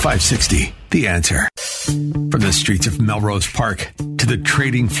AM 560. The Answer. From the streets of Melrose Park to the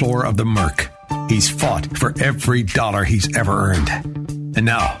trading floor of the Merc, he's fought for every dollar he's ever earned. And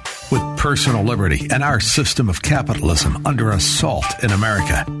now, with personal liberty and our system of capitalism under assault in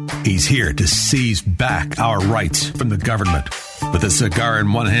America, he's here to seize back our rights from the government. With a cigar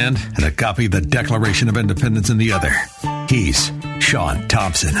in one hand and a copy of the Declaration of Independence in the other, he's Sean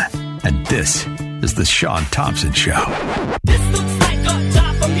Thompson. And this is the Sean Thompson Show. This looks like a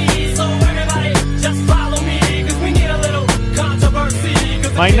job for me, so everybody just follow me, because we need a little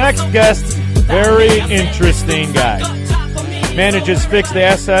controversy. My next guest, very interesting guy. Manages fixed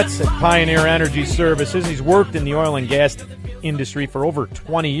assets at Pioneer Energy Services. He's worked in the oil and gas industry for over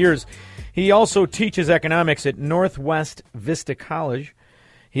 20 years. He also teaches economics at Northwest Vista College.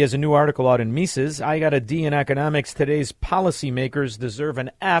 He has a new article out in Mises. I got a D in economics. Today's policymakers deserve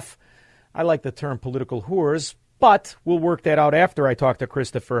an F. I like the term political whores, but we'll work that out after I talk to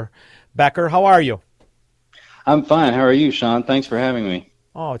Christopher Becker. How are you? I'm fine. How are you, Sean? Thanks for having me.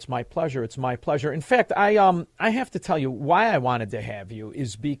 Oh, it's my pleasure. It's my pleasure. In fact, I have to tell you why I wanted to have you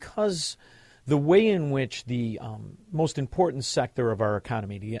is because the way in which the most important sector of our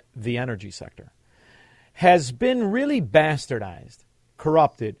economy, the energy sector, has been really bastardized,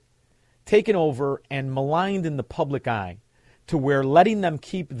 corrupted, taken over, and maligned in the public eye to where letting them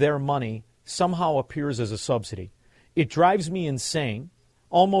keep their money somehow appears as a subsidy. It drives me insane,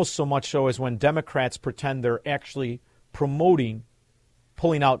 almost so much so as when Democrats pretend they're actually promoting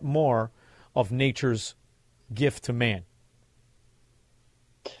pulling out more of nature's gift to man.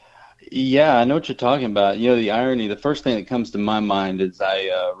 Yeah, I know what you're talking about. You know, the irony, the first thing that comes to my mind is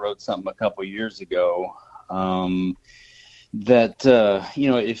I wrote something a couple years ago that,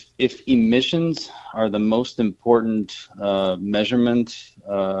 you know, if emissions are the most important measurement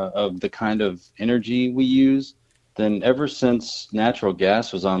of the kind of energy we use, then ever since natural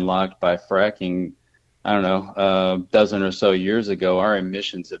gas was unlocked by fracking, I don't know, a dozen or so years ago, our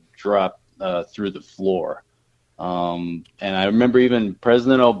emissions have dropped through the floor. And I remember even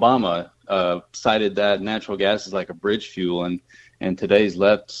President Obama cited that natural gas is like a bridge fuel, and today's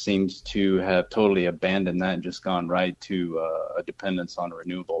left seems to have totally abandoned that and just gone right to a dependence on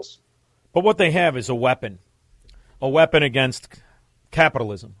renewables. But what they have is a weapon against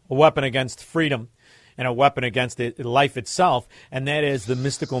capitalism, a weapon against freedom, and a weapon against life itself, and that is the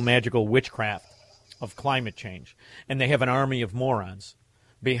mystical, magical witchcraft of climate change. And they have an army of morons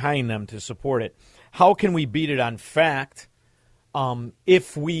behind them to support it. How can we beat it on fact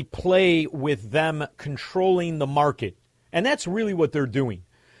if we play with them controlling the market? And that's really what they're doing.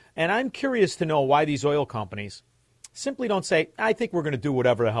 And I'm curious to know why these oil companies simply don't say, I think we're going to do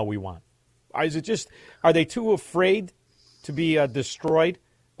whatever the hell we want. Is it just, are they too afraid to be destroyed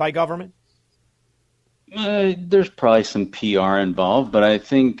by government? There's probably some PR involved, but I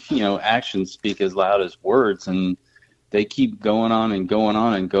think, you know, actions speak as loud as words, and they keep going on and going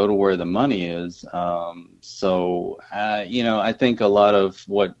on and go to where the money is. So, you know, I think a lot of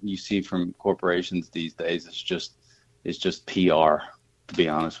what you see from corporations these days is just PR, to be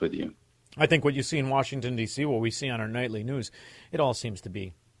honest with you. I think what you see in Washington, D.C., what we see on our nightly news, it all seems to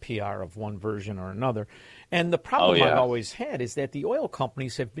be PR of one version or another. And the problem I've always had is that the oil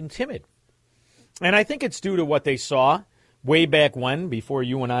companies have been timid. And I think it's due to what they saw way back when, before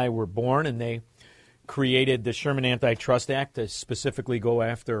you and I were born, and they created the Sherman Antitrust Act to specifically go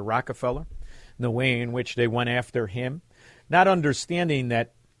after Rockefeller, the way in which they went after him, not understanding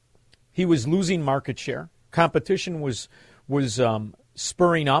that he was losing market share. Competition was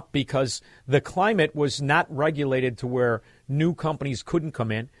spurring up because the climate was not regulated to where new companies couldn't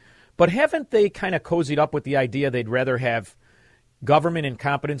come in. But haven't they kind of cozied up with the idea they'd rather have government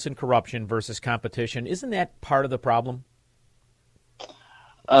incompetence and corruption versus competition? Isn't that part of the problem?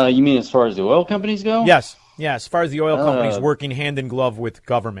 You mean as far as the oil companies go? Yes. As far as the oil companies working hand in glove with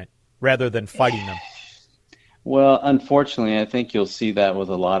government rather than fighting them. Well, unfortunately, I think you'll see that with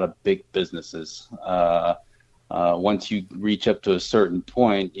a lot of big businesses. Once you reach up to a certain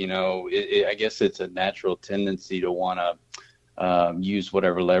point, you know, I guess it's a natural tendency to want to use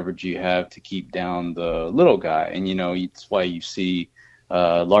whatever leverage you have to keep down the little guy. And, you know, it's why you see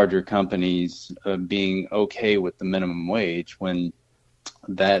larger companies being okay with the minimum wage when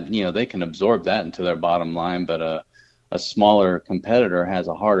that, you know, they can absorb that into their bottom line. But a smaller competitor has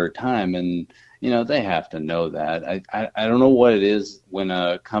a harder time, and, you know, they have to know that. I don't know what it is when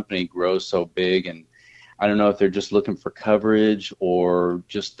a company grows so big, and I don't know if they're just looking for coverage or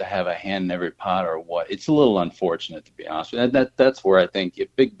just to have a hand in every pot or what. It's a little unfortunate, to be honest with you. That's where I think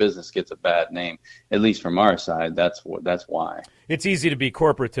if big business gets a bad name, at least from our side, that's why. It's easy to be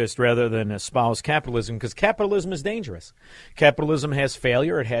corporatist rather than espouse capitalism, because capitalism is dangerous. Capitalism has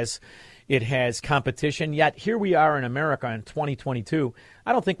failure. It has competition. Yet here we are in America in 2022.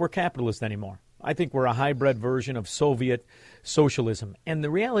 I don't think we're capitalist anymore. I think we're a hybrid version of Soviet socialism. And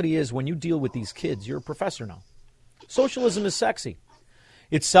the reality is, when you deal with these kids, you're a professor now. Socialism is sexy.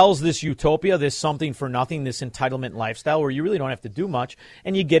 It sells this utopia, this something for nothing, this entitlement lifestyle where you really don't have to do much,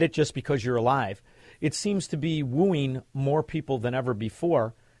 and you get it just because you're alive. It seems to be wooing more people than ever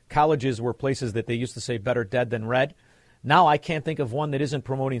before. Colleges were places that they used to say better dead than red. Now I can't think of one that isn't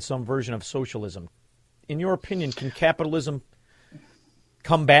promoting some version of socialism. In your opinion, can capitalism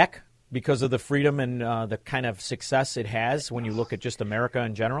come back because of the freedom and the kind of success it has when you look at just America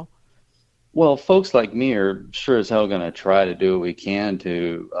in general? Well, folks like me are sure as hell going to try to do what we can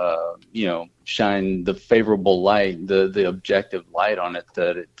to, shine the favorable light, the objective light on it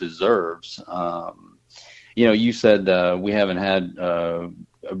that it deserves. You said we haven't had a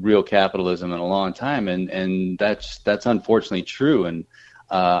real capitalism in a long time, and that's unfortunately true. And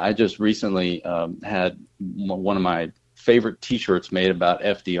I just recently had one of my favorite T-shirts made about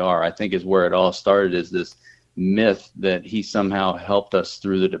FDR. I think is where it all started, is this myth that he somehow helped us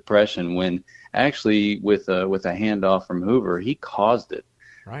through the Depression, when actually with a handoff from Hoover, he caused it.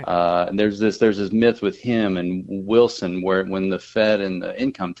 Right. And there's this myth with him and Wilson, where when the Fed and the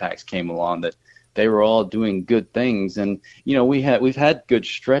income tax came along, that they were all doing good things. And we've had good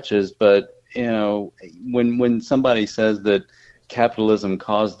stretches, but when somebody says that capitalism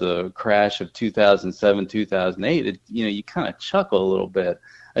caused the crash of 2007, 2008, you kind of chuckle a little bit,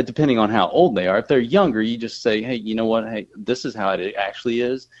 depending on how old they are. If they're younger, you just say, hey, you know what? Hey, this is how it actually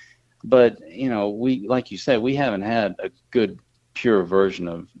is. But, we, like you said, we haven't had a good, pure version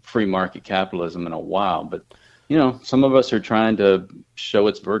of free market capitalism in a while. But, some of us are trying to show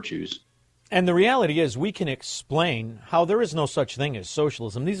its virtues. And the reality is, we can explain how there is no such thing as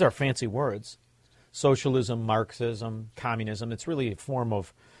socialism. These are fancy words. Socialism, Marxism, communism. It's really a form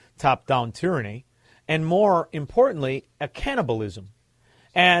of top-down tyranny. And more importantly, a cannibalism.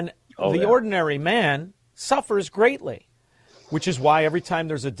 And the ordinary man suffers greatly, which is why every time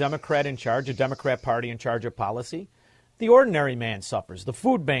there's a Democrat in charge, a Democrat Party in charge of policy, the ordinary man suffers. The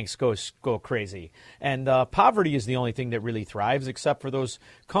food banks go crazy. And poverty is the only thing that really thrives, except for those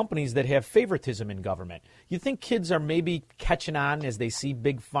companies that have favoritism in government. You think kids are maybe catching on as they see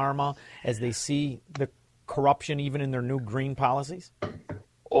Big Pharma, as they see the corruption even in their new green policies?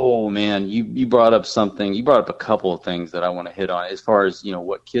 Oh, man, you brought up something. You brought up a couple of things that I want to hit on. As far as,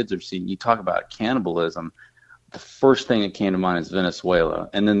 what kids are seeing, you talk about cannibalism. The first thing that came to mind is Venezuela,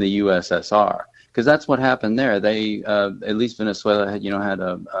 and then the USSR. Because that's what happened there. They, at least Venezuela, had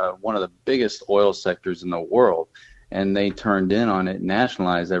one of the biggest oil sectors in the world, and they turned in on it,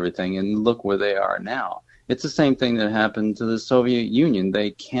 nationalized everything, and look where they are now. It's the same thing that happened to the Soviet Union.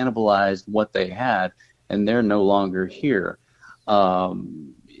 They cannibalized what they had, and they're no longer here.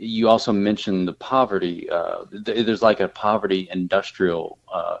 You also mentioned the poverty. There's like a poverty industrial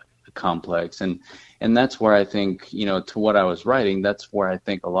complex, and that's where I think, to what I was writing, that's where I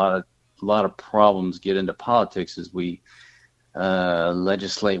think a lot of problems get into politics, is we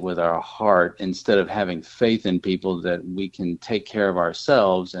legislate with our heart instead of having faith in people that we can take care of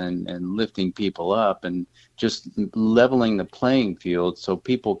ourselves and lifting people up and just leveling the playing field so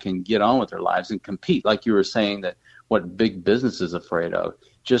people can get on with their lives and compete. Like you were saying, that what big business is afraid of,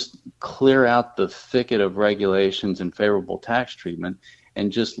 just clear out the thicket of regulations and favorable tax treatment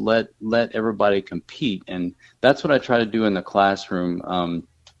and just let everybody compete. And that's what I try to do in the classroom.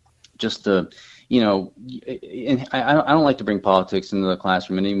 Just to, and I don't like to bring politics into the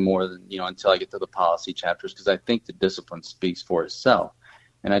classroom any more than, until I get to the policy chapters, because I think the discipline speaks for itself.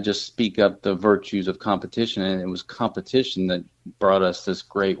 And I just speak up the virtues of competition, and it was competition that brought us this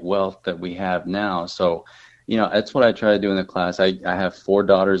great wealth that we have now. So, that's what I try to do in the class. I have 4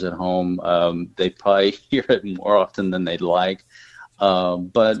 daughters at home. They probably hear it more often than they'd like.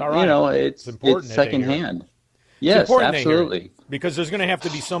 But, right. It's secondhand. Yes, absolutely. Because there's going to have to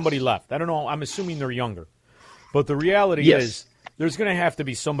be somebody left. I don't know. I'm assuming they're younger. But the reality is there's going to have to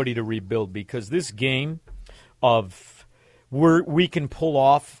be somebody to rebuild, because this game of we can pull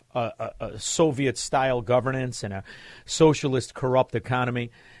off a Soviet-style governance and a socialist, corrupt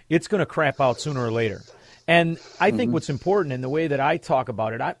economy, it's going to crap out sooner or later. And I think what's important in the way that I talk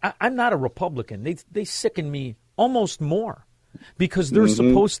about it, I'm not a Republican. They sicken me almost more, because they're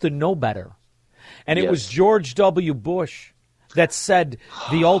supposed to know better. And it was George W. Bush that said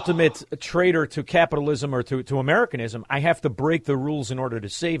the ultimate traitor to capitalism or to Americanism, I have to break the rules in order to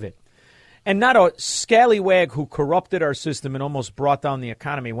save it. And not a scallywag who corrupted our system and almost brought down the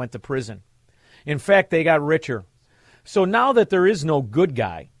economy went to prison. In fact, they got richer. So now that there is no good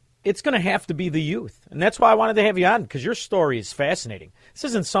guy, it's going to have to be the youth. And that's why I wanted to have you on, because your story is fascinating. This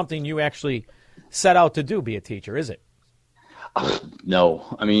isn't something you actually set out to do, be a teacher, is it?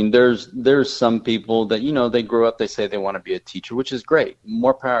 No. I mean, there's some people that, you know, they grow up, they say they want to be a teacher, which is great.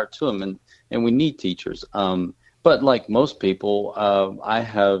 More power to them, and we need teachers. But like most people, I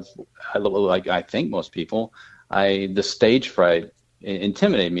think most people, the stage fright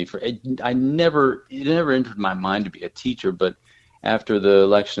intimidated me. It never entered my mind to be a teacher, but after the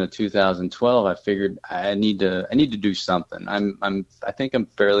election of 2012, I figured I need to do something. I think I'm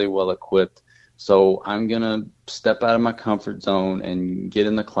fairly well equipped, so I'm gonna step out of my comfort zone and get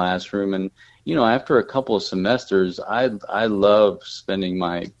in the classroom. And you know, after a couple of semesters, I love spending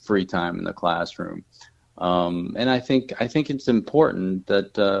my free time in the classroom. And I think it's important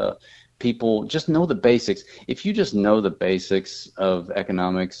that people just know the basics. If you just know the basics of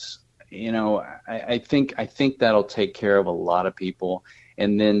economics, you know, I think that'll take care of a lot of people.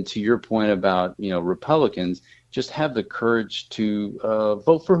 And then to your point about, you know, Republicans, just have the courage to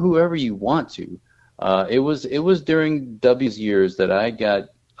vote for whoever you want to. It was during W's years that I got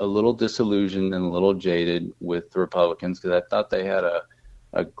a little disillusioned and a little jaded with the Republicans, because I thought they had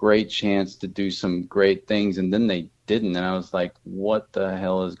a great chance to do some great things, and then they didn't. And I was like, what the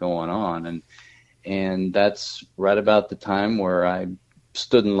hell is going on? And that's right about the time where I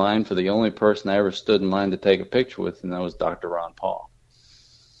stood in line for the only person I ever stood in line to take a picture with, and that was Dr. Ron Paul.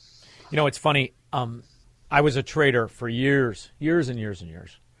 You know, it's funny. I was a trader for years.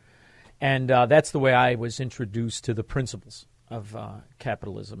 And that's the way I was introduced to the principles of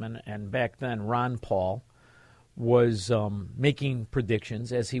capitalism. And back then, Ron Paul was making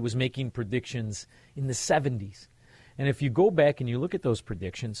predictions, as he was making predictions in the 70s. And if you go back and you look at those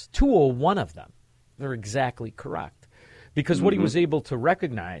predictions, 201 of them, they're exactly correct. Because what he was able to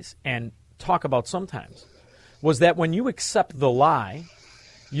recognize and talk about sometimes was that when you accept the lie,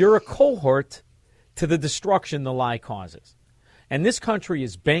 you're a cohort to the destruction the lie causes. And this country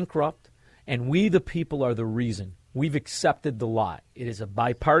is bankrupt, and we, the people, are the reason. We've accepted the lie. It is a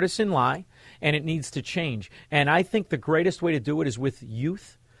bipartisan lie, and it needs to change. And I think the greatest way to do it is with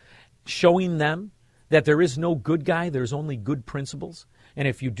youth, showing them that there is no good guy, there's only good principles. And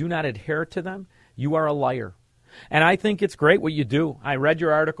if you do not adhere to them, you are a liar. And I think it's great what you do. I read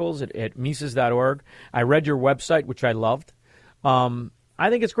your articles at Mises.org. I read your website, which I loved. I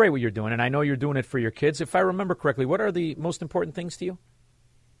think it's great what you're doing, and I know you're doing it for your kids. If I remember correctly, what are the most important things to you?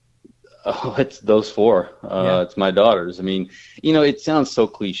 Oh, it's those four. It's my daughters. I mean, you know, it sounds so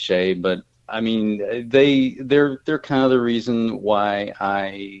cliche, but I mean, they're kind of the reason why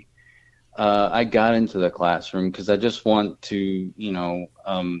I got into the classroom, because I just want to, you know,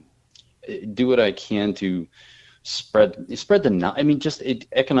 do what I can to spread the. I mean,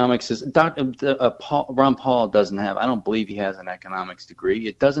 economics is. Ron Paul doesn't have. I don't believe he has an economics degree.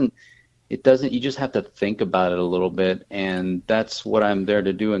 It doesn't. You just have to think about it a little bit, and that's what I'm there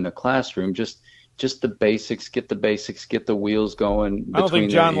to do in the classroom. Just the basics, get the wheels going. I don't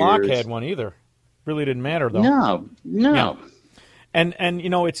think John Locke had one either. Really didn't matter though. No. Yeah. And you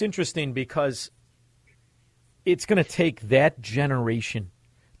know, it's interesting because it's going to take that generation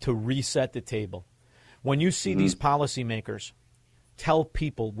to reset the table. When you see these policymakers tell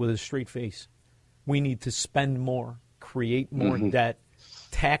people with a straight face, we need to spend more, create more debt,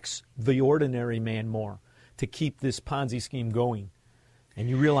 tax the ordinary man more to keep this Ponzi scheme going, and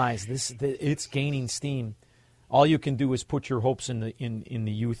you realize it's gaining steam. All you can do is put your hopes in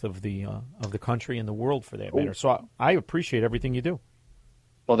the youth of the country and the world, for that matter. So I appreciate everything you do.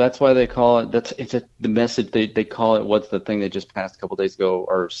 Well, that's why they call it. The message they call it. What's the thing they just passed a couple days ago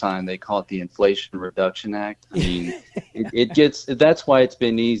or signed? They call it the Inflation Reduction Act. I mean, it gets. That's why it's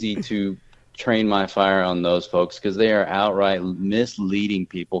been easy to train my fire on those folks, because they are outright misleading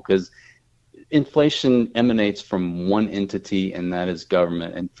people, because inflation emanates from one entity, and that is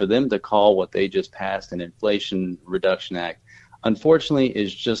government. And for them to call what they just passed an Inflation Reduction Act, unfortunately,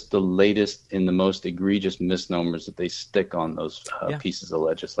 is just the latest in the most egregious misnomers that they stick on those pieces of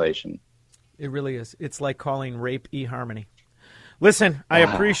legislation. It really is. It's like calling rape eHarmony. Listen, I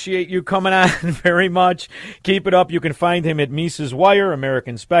appreciate you coming on very much. Keep it up. You can find him at Mises Wire,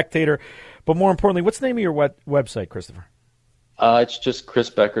 American Spectator. But more importantly, what's the name of your website, Christopher? It's just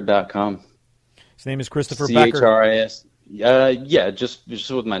chrisbecker.com. His name is Christopher Becker. CHRIS. Yeah, just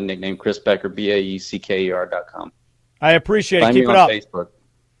with my nickname, Chris Becker, BAECKER.com. I appreciate it. Find Keep me it on up. Facebook.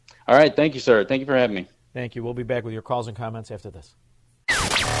 All right. Thank you, sir. Thank you for having me. Thank you. We'll be back with your calls and comments after this.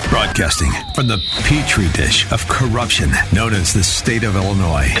 Broadcasting from the petri dish of corruption known as the state of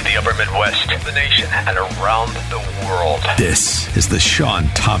Illinois. In the upper Midwest, the nation, and around the world. This is the Sean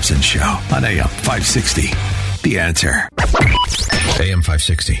Thompson Show on AM 560. The Answer. AM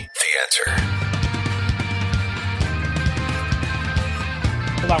 560. The Answer.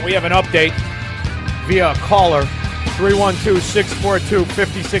 Hold on, we have an update via caller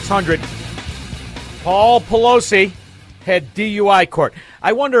 312-642-5600. Paul Pelosi had DUI court.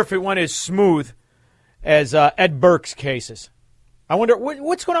 I wonder if it went as smooth as Ed Burke's cases. I wonder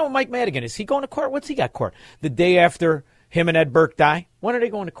what's going on with Mike Madigan. Is he going to court? What's he got court? The day after him and Ed Burke die? When are they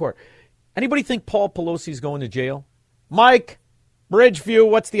going to court? Anybody think Paul Pelosi's going to jail? Mike, Bridgeview,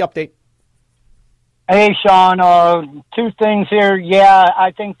 what's the update? Hey, Sean, two things here. Yeah,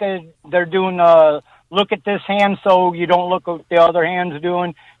 I think they're doing look at this hand so you don't look what the other hand's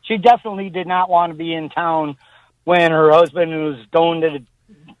doing. She definitely did not want to be in town when her husband was going to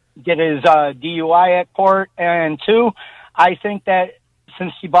get his DUI at court. And two, I think that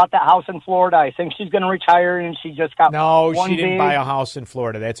since she bought that house in Florida, I think she's going to retire and she just got she didn't buy a house in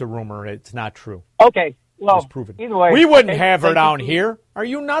Florida. That's a rumor. It's not true. Okay. Well, either way. We wouldn't have her down here. Are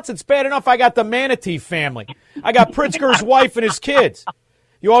you nuts? It's bad enough I got the Manatee family. I got Pritzker's wife and his kids.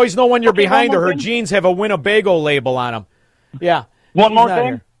 You always know when you're behind her. Her jeans have a Winnebago label on them. Yeah. One more thing.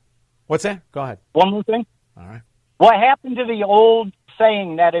 Here. What's that? Go ahead. One more thing. All right. What happened to the old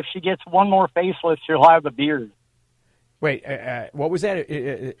saying that if she gets one more facelift, she'll have a beard? Wait, what was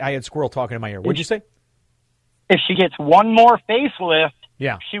that? I had squirrel talking in my ear. What'd you say? If she gets one more facelift,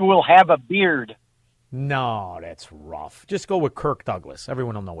 she will have a beard. No, that's rough. Just go with Kirk Douglas.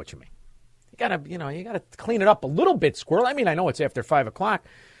 Everyone will know what you mean. You gotta clean it up a little bit, squirrel. I mean, I know it's after 5 o'clock,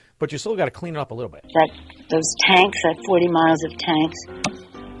 but you still got to clean it up a little bit. Those tanks, that 40 miles of tanks.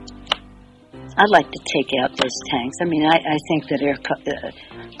 I'd like to take out those tanks. I mean, I think that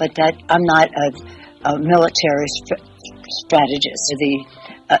but that I'm not a military strategist. The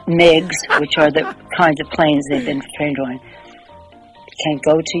MiGs, which are the kinds of planes they've been trained on, can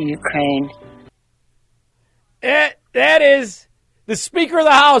go to Ukraine. That is the Speaker of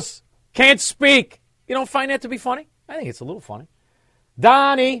the House can't speak. You don't find that to be funny? I think it's a little funny.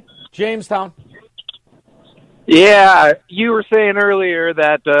 Donnie, Jamestown. Yeah, you were saying earlier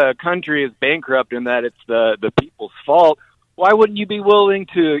that the country is bankrupt and that it's the people's fault. Why wouldn't you be willing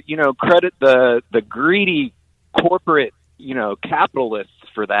to, credit the greedy corporate, capitalists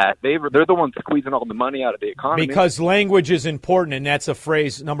for that? They're the ones squeezing all the money out of the economy. Because language is important, and that's a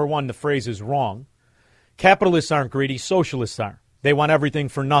phrase. Number one, the phrase is wrong. Capitalists aren't greedy. Socialists are. They want everything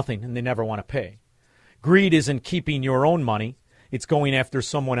for nothing, and they never want to pay. Greed isn't keeping your own money. It's going after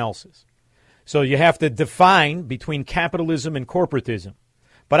someone else's. So you have to define between capitalism and corporatism.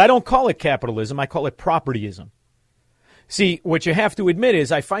 But I don't call it capitalism. I call it propertyism. See, what you have to admit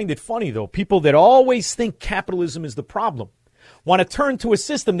is I find it funny, though. People that always think capitalism is the problem want to turn to a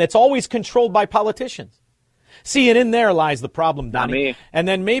system that's always controlled by politicians. See, and in there lies the problem, Donnie. Not me. And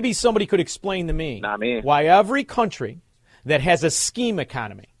then maybe somebody could explain to me, Not me. why every country that has a scheme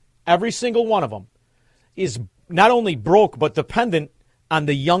economy, every single one of them, is not only broke but dependent on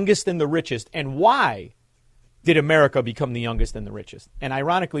the youngest and the richest. And why did America become the youngest and the richest? And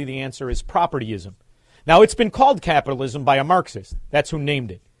ironically, the answer is propertyism. Now, it's been called capitalism by a Marxist. That's who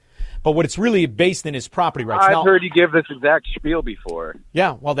named it. But what it's really based in is property rights. I've heard you give this exact spiel before.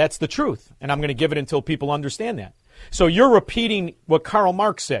 Yeah, well, that's the truth. And I'm going to give it until people understand that. So you're repeating what Karl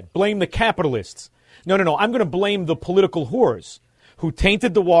Marx said. Blame the capitalists. No. I'm going to blame the political whores who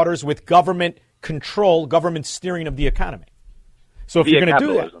tainted the waters with government control, government steering of the economy. So if you're going to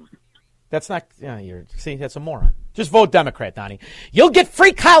do that, that's not, see, that's a moron. Just vote Democrat, Donnie. You'll get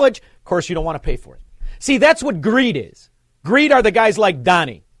free college. Of course, you don't want to pay for it. See, that's what greed is. Greed are the guys like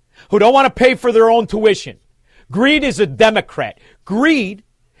Donnie who don't want to pay for their own tuition. Greed is a Democrat. Greed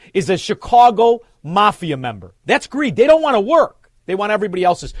is a Chicago mafia member. That's greed. They don't want to work. They want everybody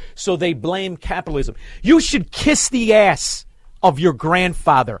else's. So they blame capitalism. You should kiss the ass of your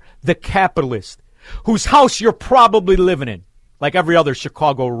grandfather, the capitalist, whose house you're probably living in, like every other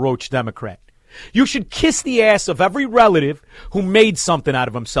Chicago roach Democrat. You should kiss the ass of every relative who made something out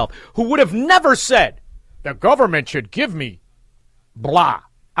of himself, who would have never said, the government should give me blah.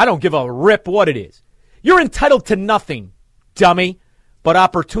 I don't give a rip what it is. You're entitled to nothing, dummy, but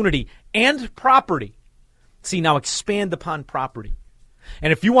opportunity and property. See, now expand upon property.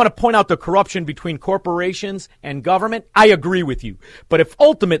 And if you want to point out the corruption between corporations and government, I agree with you. But if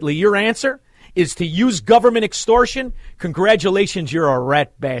ultimately your answer is to use government extortion, congratulations, you're a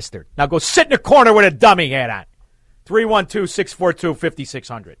rat bastard. Now go sit in a corner with a dummy hat on.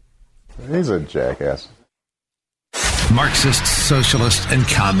 312-642-5600. He's a jackass. Marxists, socialists, and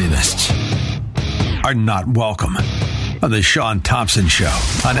communists are not welcome on the Sean Thompson Show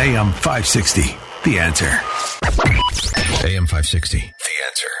on AM 560. The Answer. AM 560. The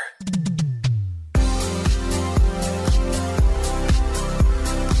Answer.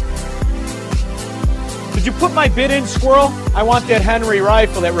 Did you put my bid in, Squirrel? I want that Henry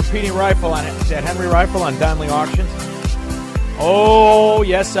rifle, that repeating rifle on it. That Henry rifle on Donnelly Auctions. Oh,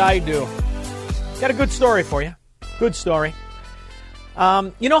 yes, I do. Got a good story for you. Good story.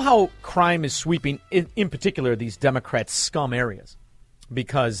 You know how crime is sweeping, in particular, these Democrat scum areas?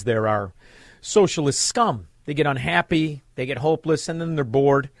 Because there are socialist scum. They get unhappy, they get hopeless, and then they're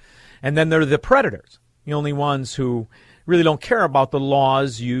bored. And then they're the predators, the only ones who really don't care about the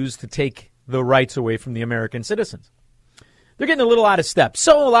laws used to take the rights away from the American citizens. They're getting a little out of step.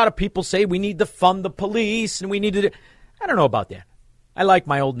 So a lot of people say we need to fund the police and we need to... I don't know about that. I like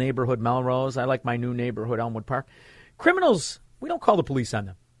my old neighborhood, Melrose. I like my new neighborhood, Elmwood Park. Criminals, we don't call the police on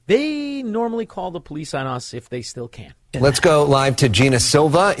them. They normally call the police on us if they still can. Let's go live to Gina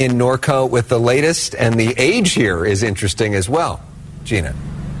Silva in Norco with the latest, and the age here is interesting as well. Gina.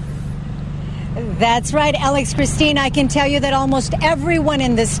 That's right, Alex. Christine, I can tell you that almost everyone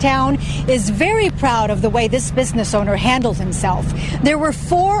in this town is very proud of the way this business owner handled himself. There were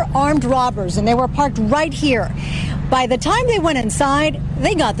 4 armed robbers, and they were parked right here. By the time they went inside,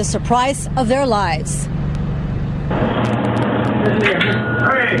 they got the surprise of their lives.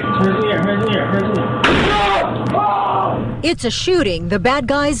 It's a shooting the bad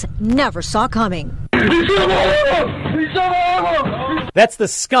guys never saw coming. That's the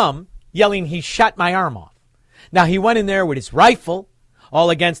scum yelling, "He shot my arm off." Now, he went in there with his rifle all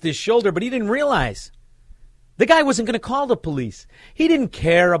against his shoulder, but he didn't realize the guy wasn't going to call the police. He didn't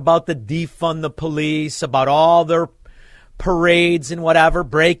care about the defund the police, about all their parades and whatever,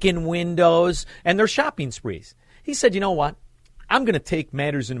 break-in windows and their shopping sprees. He said, you know what? I'm going to take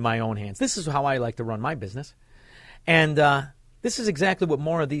matters into my own hands. This is how I like to run my business. And this is exactly what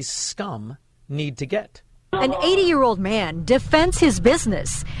more of these scum need to get. An 80-year-old man defends his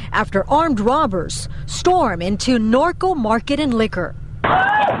business after armed robbers storm into Norco Market and Liquor.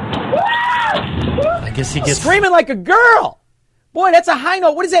 I guess he gets screaming like a girl. Boy, that's a high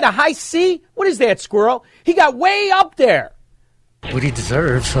note. What is that, a high C? What is that, Squirrel? He got way up there. What he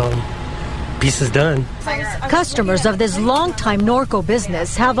deserves, piece is done. Customers of this longtime Norco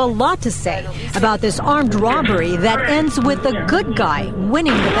business have a lot to say about this armed robbery that ends with the good guy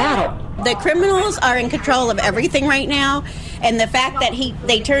winning the battle. The criminals are in control of everything right now, and the fact that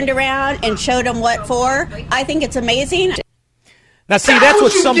they turned around and showed them what for, I think it's amazing. Now, see, that's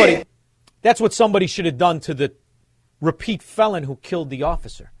what somebody should have done to the repeat felon who killed the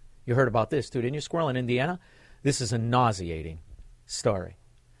officer. You heard about this, too, didn't you, Squirrel, in Indiana? This is a nauseating story.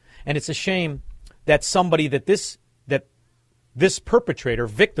 And it's a shame that somebody that this perpetrator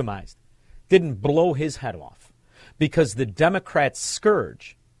victimized didn't blow his head off, because the Democrat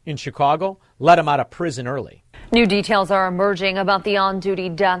scourge in Chicago let him out of prison early. New details are emerging about the on-duty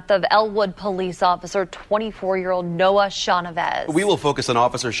death of Elwood police officer 24-year-old Noah Chavez. We will focus on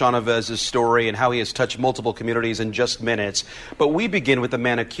Officer Chavez's story and how he has touched multiple communities in just minutes. But we begin with the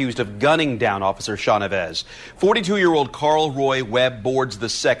man accused of gunning down Officer Chavez. 42-year-old Carl Roy Webb Boards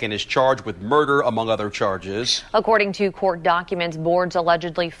II is charged with murder, among other charges. According to court documents, Boards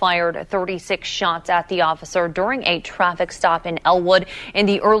allegedly fired 36 shots at the officer during a traffic stop in Elwood in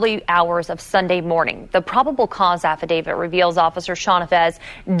the early hours of Sunday morning. The probable cause affidavit reveals Officer Chavez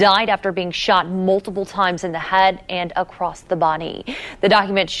died after being shot multiple times in the head and across the body. The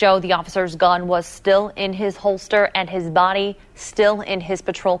documents show the officer's gun was still in his holster and his body still in his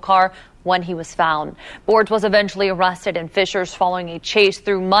patrol car when he was found. Boards was eventually arrested in Fishers following a chase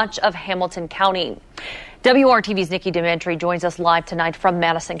through much of Hamilton County. WRTV's Nikki Dementri joins us live tonight from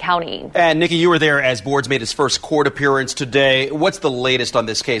Madison County. And Nikki, you were there as Boards made his first court appearance today. What's the latest on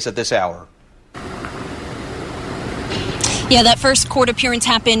this case at this hour? Yeah, that first court appearance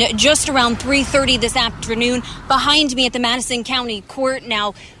happened just around 3:30 this afternoon. Behind me at the Madison County Court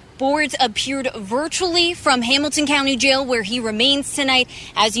now, Boards appeared virtually from Hamilton County Jail, where he remains tonight.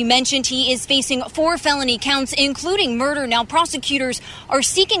 As you mentioned, he is facing 4 felony counts, including murder. Now, prosecutors are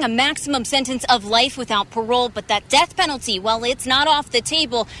seeking a maximum sentence of life without parole, but that death penalty, well, it's not off the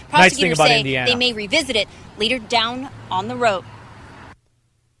table. Prosecutors say Indiana, they may revisit it later down on the road.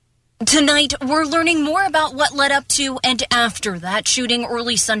 Tonight, we're learning more about what led up to and after that shooting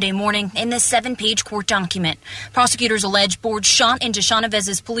early Sunday morning in this 7-page court document. Prosecutors allege Boards shot into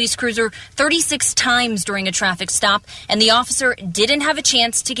Chavez's police cruiser 36 times during a traffic stop, and the officer didn't have a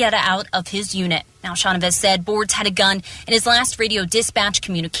chance to get out of his unit. Now, Chavez said Boards had a gun in his last radio dispatch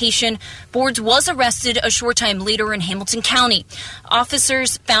communication. Boards was arrested a short time later in Hamilton County.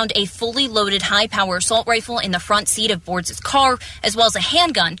 Officers found a fully loaded high-power assault rifle in the front seat of Boards' car, as well as a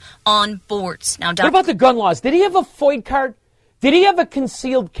handgun on Boards. Now, what about the gun laws? Did he have a FOID card? Did he have a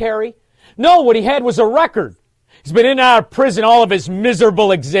concealed carry? No, what he had was a record. He's been in and out of prison all of his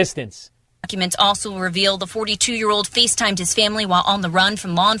miserable existence. Documents also reveal the 42-year-old FaceTimed his family while on the run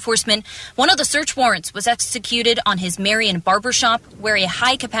from law enforcement. One of the search warrants was executed on his Marion barbershop, where a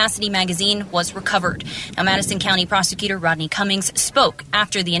high-capacity magazine was recovered. Now, Madison County Prosecutor Rodney Cummings spoke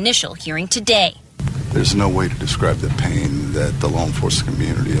after the initial hearing today. There's no way to describe the pain that the law enforcement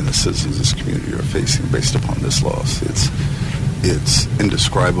community and the citizens of this community are facing based upon this loss. It's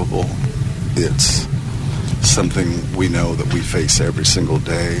indescribable. It's something we know that we face every single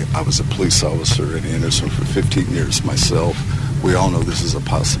day. I was a police officer in Anderson for 15 years myself. We all know this is a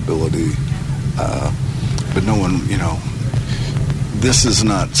possibility, but no one, this is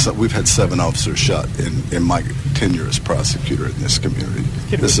not. So we've had 7 officers shot in my tenure as prosecutor in this community.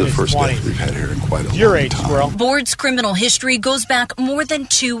 This is the first death we've had here in quite a long time. Boards' criminal history goes back more than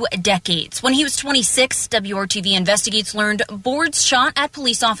 2 decades. When he was 26, WRTV Investigates learned Boards shot at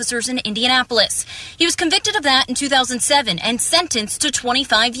police officers in Indianapolis. He was convicted of that in 2007 and sentenced to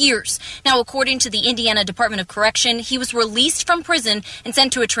 25 years. Now, according to the Indiana Department of Correction, he was released from prison and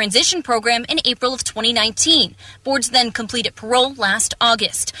sent to a transition program in April of 2019. Boards then completed parole last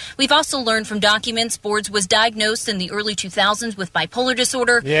August. We've also learned from documents Boards was diagnosed in the early 2000s with bipolar disorder.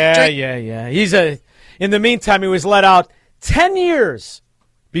 Yeah. In the meantime, he was let out 10 years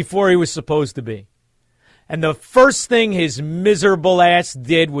before he was supposed to be. And the first thing his miserable ass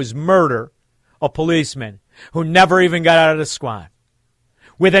did was murder a policeman who never even got out of the squad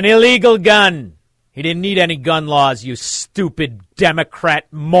with an illegal gun. He didn't need any gun laws, you stupid Democrat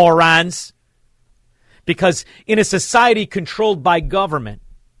morons. Because in a society controlled by government,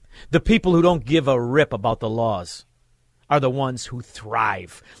 the people who don't give a rip about the laws are the ones who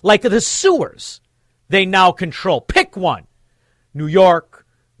thrive. Like the sewers they now control. Pick one. New York,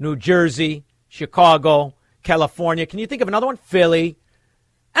 New Jersey, Chicago, California. Can you think of another one? Philly.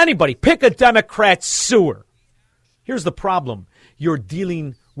 Anybody. Pick a Democrat sewer. Here's the problem. You're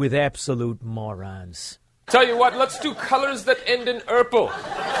dealing with absolute morons. Tell you what, let's do colors that end in purple.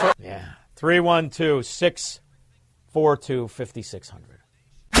 Yeah. 312-642-5600.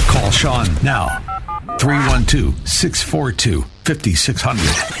 Call Sean now.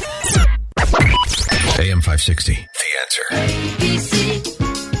 312-642-5600. AM 560. The Answer.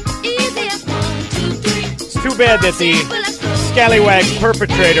 It's too bad that the scallywag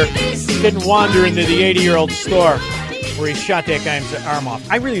perpetrator didn't wander into the 80-year-old store where he shot that guy's arm off.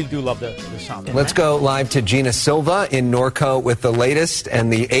 I really do love the sound of that. Let's go live to Gina Silva in Norco with the latest,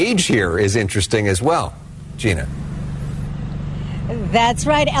 and the age here is interesting as well. Gina. That's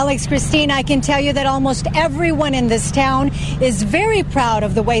right, Alex. Christine, I can tell you that almost everyone in this town is very proud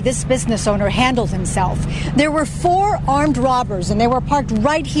of the way this business owner handled himself. There were 4 armed robbers, and they were parked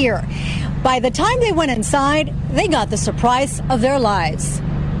right here. By the time they went inside, they got the surprise of their lives.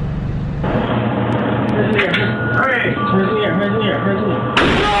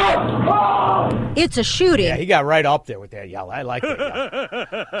 It's a shooting. Yeah, he got right up there with that yell. I like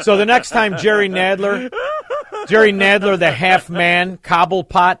that guy. So the next time Jerry Nadler, the half man,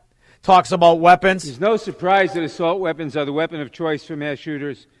 cobblepot, talks about weapons. It's no surprise that assault weapons are the weapon of choice for mass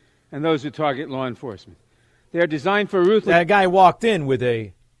shooters and those who target law enforcement. They are designed for ruthless. That guy walked in with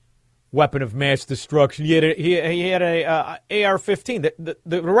a weapon of mass destruction. He had a AR-15.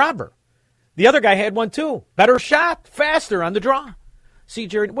 The robber. The other guy had one too. Better shot, faster on the draw. See,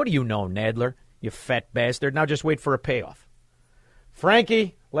 Jerry, what do you know, Nadler? You fat bastard. Now just wait for a payoff.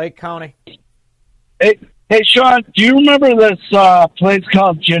 Frankie, Lake County. Hey, Sean, do you remember this place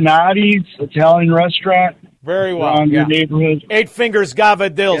called Gianotti's Italian restaurant? Very well. Around your neighborhood? 8 Fingers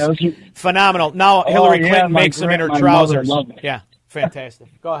Gavadils. Yeah, phenomenal. Now Hillary Clinton makes them in her trousers. Yeah,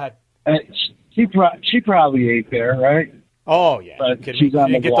 fantastic. Go ahead. She probably ate there, right? Oh, yeah. But she's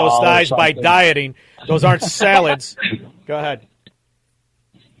on the get those thighs by dieting. Those aren't salads. Go ahead.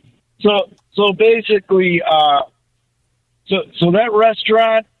 So basically, so that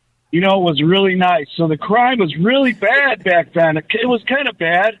restaurant, was really nice. So the crime was really bad back then. It was kind of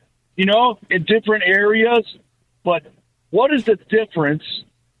bad, in different areas. But what is the difference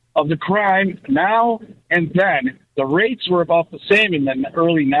of the crime now and then? The rates were about the same in the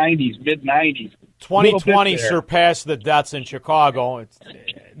early 90s, mid-90s. 2020 surpassed the deaths in Chicago. It's,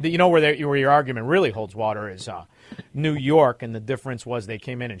 where your argument really holds water is New York, and the difference was they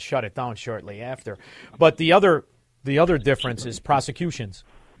came in and shut it down shortly after. But the other difference is prosecutions.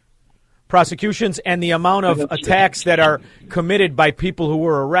 prosecutions and the amount of attacks that are committed by people who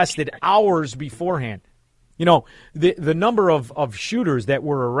were arrested hours beforehand. You know, the number of shooters that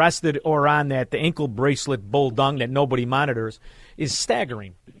were arrested or on the ankle bracelet bull dung that nobody monitors is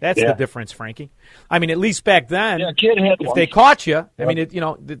staggering. That's the difference, Frankie. I mean, at least back then, if they caught you, I mean,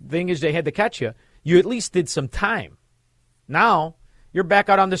 the thing is they had to catch you. You at least did some time. Now, you're back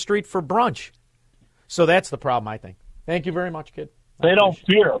out on the street for brunch. So that's the problem, I think. Thank you very much, kid. They don't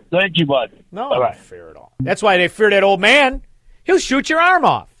fear. Thank you, bud. No, they don't fear at all. That's why they fear that old man. He'll shoot your arm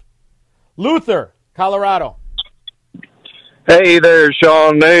off. Luther, Colorado. Hey there,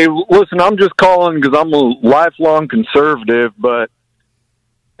 Sean. Hey, listen, I'm just calling because I'm a lifelong conservative,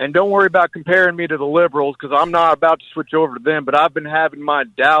 and don't worry about comparing me to the liberals because I'm not about to switch over to them, but I've been having my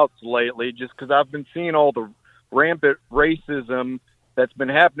doubts lately just because I've been seeing all the rampant racism that's been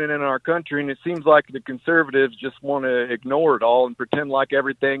happening in our country, and it seems like the conservatives just want to ignore it all and pretend like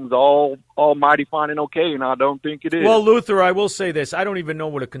everything's all mighty fine and okay, and I don't think it is. Well, Luther, I will say this. I don't even know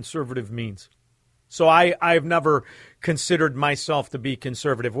what a conservative means. So I've never considered myself to be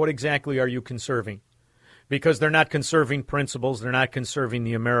conservative. What exactly are you conserving? Because they're not conserving principles. They're not conserving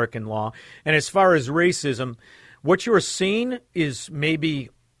the American law. And as far as racism, what you're seeing is maybe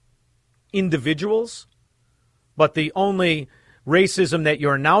individuals, but the only racism that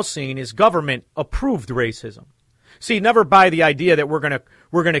you're now seeing is government-approved racism. See, never buy the idea that we're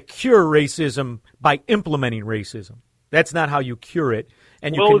gonna cure racism by implementing racism. That's not how you cure it,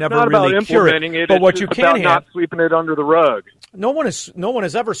 and you can never really cure it. But what you can have, not sweeping it under the rug. No one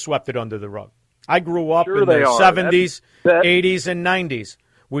has ever swept it under the rug. I grew up in the 70s, 80s, and 90s.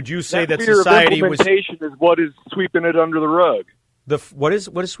 Would you say that society was? Implementation is what is sweeping it under the rug. What is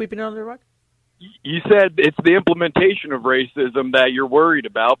sweeping it under the rug? You said it's the implementation of racism that you're worried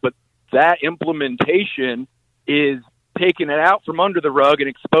about, but that implementation is taking it out from under the rug and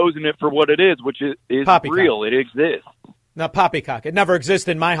exposing it for what it is, which is real. It exists. Now, poppycock. It never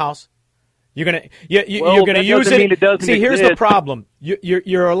existed in my house. You're gonna use it. See, here's the problem.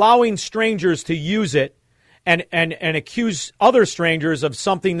 You're allowing strangers to use it and accuse other strangers of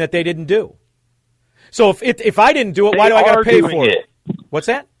something that they didn't do. So if I didn't do it, why do I got to pay for it? What's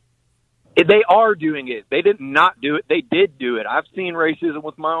that? They are doing it. They did not do it. They did do it. I've seen racism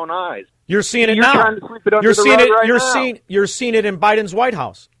with my own eyes. You're seeing it You're now. Trying to sweep it under the rug right now. You're seeing it in Biden's White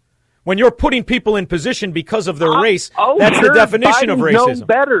House. When you're putting people in position because of their race, that's the definition of racism. No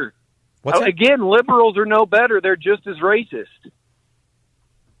better. What's that? Again, liberals are no better. They're just as racist.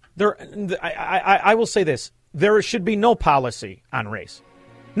 I will say this. There should be no policy on race.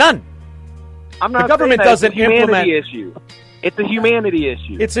 None. I'm not the government saying that. doesn't it's a humanity implement. issue. It's a humanity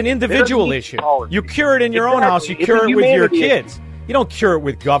issue. It's an individual issue. You cure it in your own house. You cure it with your kids. You don't cure it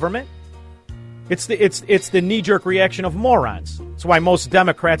with government. It's the knee-jerk reaction of morons. That's why most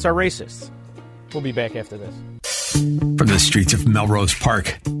Democrats are racists. We'll be back after this. From the streets of Melrose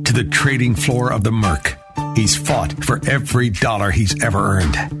Park to the trading floor of the Merc, he's fought for every dollar he's ever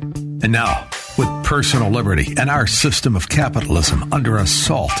earned. And now, with personal liberty and our system of capitalism under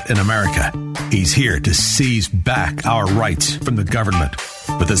assault in America, he's here to seize back our rights from the government.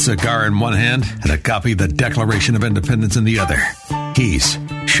 With a cigar in one hand and a copy of the Declaration of Independence in the other, he's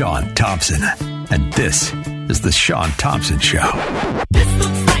Sean Thompson. And this is The Sean Thompson Show. This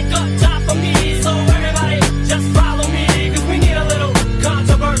looks like a job for me, so everybody just follow me, because we need a little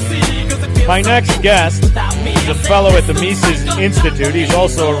controversy. My next guest is a fellow at the Mises Institute. He's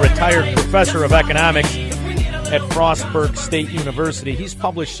also a retired professor of economics at Frostburg State University. He's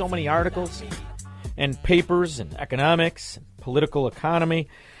published so many articles and papers in economics and political economy.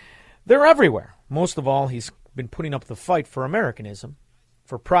 They're everywhere. Most of all, he's been putting up the fight for Americanism,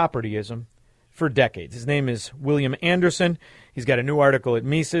 for propertyism, for decades. His name is William Anderson. He's got a new article at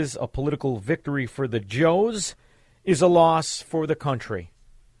Mises, A Political Victory for the Joes is a Loss for the Country.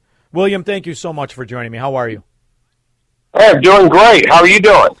 William, thank you so much for joining me. How are you? Hey, I'm doing great. How are you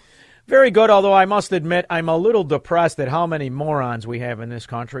doing? Very good, although I must admit I'm a little depressed at how many morons we have in this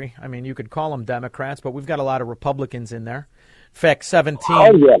country. I mean, you could call them Democrats, but we've got a lot of Republicans in there. In fact,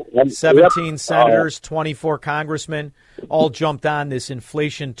 17 senators, 24 congressmen all jumped on this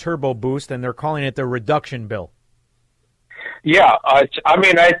inflation turbo boost, and they're calling it the reduction bill. Yeah, it's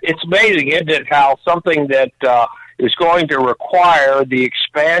amazing, isn't it, how something that is going to require the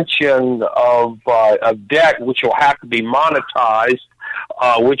expansion of debt, which will have to be monetized,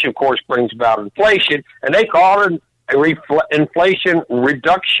 which, of course, brings about inflation, and they call it an inflation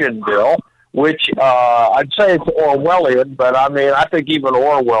reduction bill, which I'd say it's Orwellian, but I think even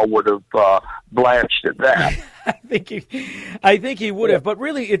Orwell would have blanched at that. I think he would have, but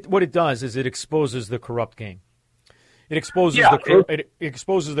really what it does is it exposes the corrupt game. It exposes it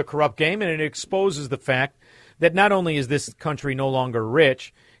exposes the corrupt game, and it exposes the fact that not only is this country no longer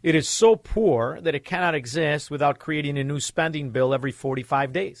rich, it is so poor that it cannot exist without creating a new spending bill every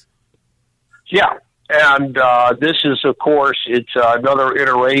 45 days. Yeah, and this is, of course, it's another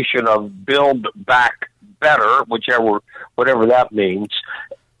iteration of Build Back Better, whatever that means.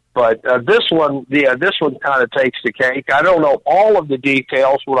 But this one kind of takes the cake. I don't know all of the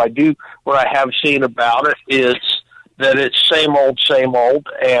details. What I have seen about it is that it's same old,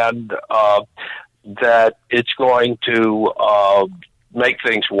 and that it's going to make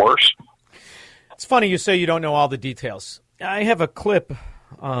things worse. It's funny you say you don't know all the details. I have a clip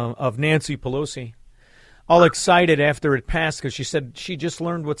of Nancy Pelosi all excited after it passed because she said she just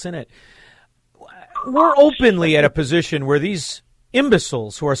learned what's in it. We're openly at a position where these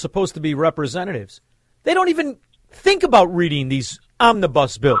imbeciles who are supposed to be representatives, they don't even think about reading these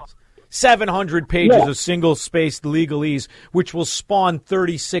omnibus bills. 700 pages of single-spaced legalese, which will spawn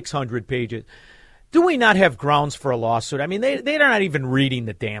 3,600 pages. Do we not have grounds for a lawsuit? I mean, they're not even reading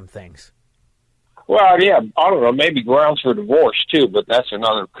the damn things. Well, yeah, I don't know, maybe grounds for divorce, too, but that's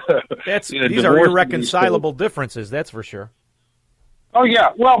another... These are irreconcilable differences, that's for sure. Oh, yeah.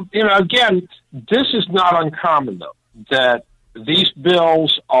 Well, again, this is not uncommon, though, that these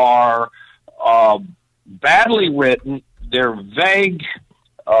bills are badly written, they're vague,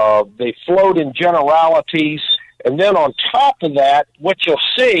 they float in generalities, and then on top of that, what you'll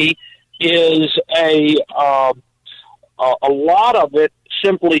see is a lot of it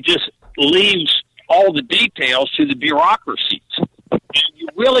simply just leaves all the details to the bureaucracies. You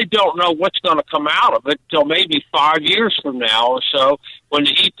really don't know what's going to come out of it till maybe 5 years from now or so, when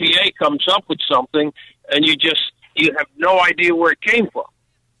the EPA comes up with something and you have no idea where it came from.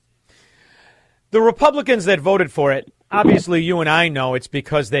 The Republicans that voted for it, obviously you and I know it's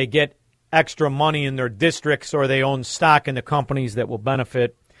because they get extra money in their districts or they own stock in the companies that will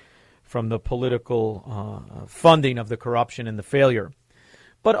benefit from the political funding of the corruption and the failure.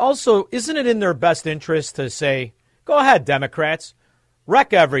 But also, isn't it in their best interest to say, go ahead, Democrats,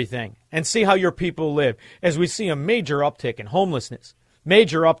 wreck everything and see how your people live, as we see a major uptick in homelessness,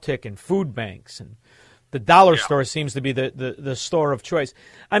 major uptick in food banks, and the dollar store seems to be the store of choice.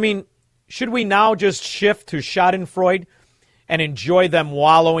 I mean, should we now just shift to Schadenfreude and enjoy them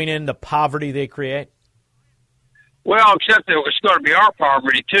wallowing in the poverty they create? Well, except that it's going to be our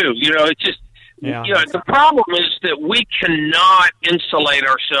poverty, too. It's just, the problem is that we cannot insulate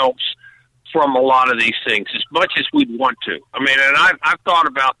ourselves from a lot of these things as much as we'd want to. I mean, and I've thought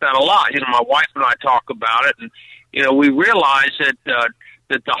about that a lot. My wife and I talk about it, and, we realize that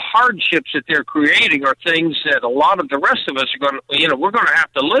the hardships that they're creating are things that a lot of the rest of us are going to, we're going to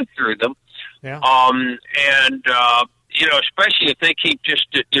have to live through them. Yeah. Especially if they keep just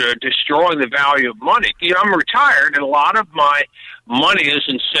destroying the value of money. I'm retired, and a lot of my money is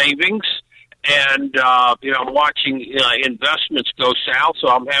in savings, and I'm watching investments go south, so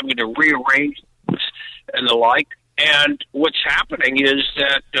I'm having to rearrange and the like. And what's happening is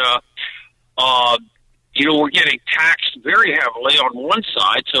that we're getting taxed very heavily on one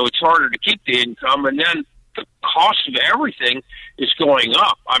side, so it's harder to keep the income, and then the cost of everything is going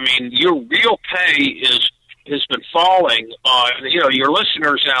up. I mean, your real pay has been falling. Your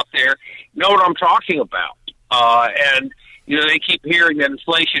listeners out there know what I'm talking about. And they keep hearing that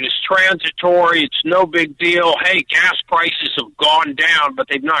inflation is transitory. It's no big deal. Hey, gas prices have gone down, but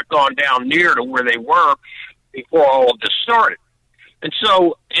they've not gone down near to where they were before all of this started. And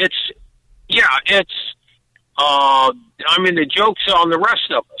so the joke's on the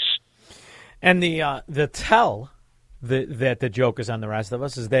rest of us. And the tell that the joke is on the rest of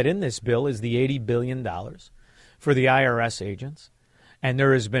us is that in this bill is the $80 billion for the IRS agents. And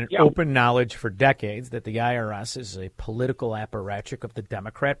there has been open knowledge for decades that the IRS is a political apparatchik of the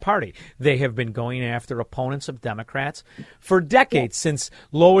Democrat Party. They have been going after opponents of Democrats for decades, since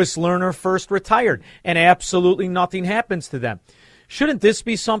Lois Lerner first retired, and absolutely nothing happens to them. Shouldn't this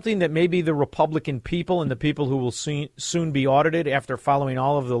be something that maybe the Republican people and the people who will soon be audited after following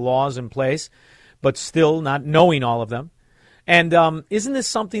all of the laws in place, but still not knowing all of them? And isn't this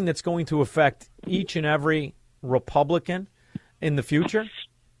something that's going to affect each and every Republican in the future?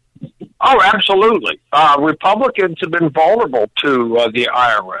 Oh, absolutely. Republicans have been vulnerable to the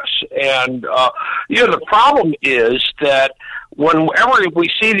IRS. And, the problem is that whenever we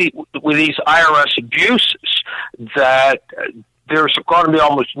see with these IRS abuses, that there's going to be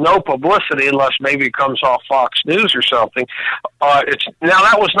almost no publicity unless maybe it comes off Fox News or something. Now,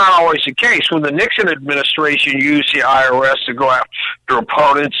 that was not always the case. When the Nixon administration used the IRS to go after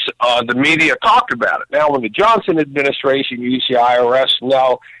opponents, the media talked about it. Now, when the Johnson administration used the IRS,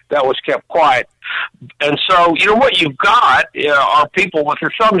 no, that was kept quiet. And so, what you've got are people with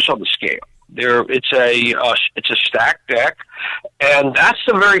their thumbs on the scale. It's a stacked deck, and that's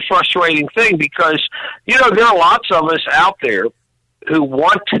the very frustrating thing because, there are lots of us out there who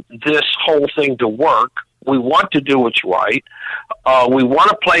want this whole thing to work. We want to do what's right. We want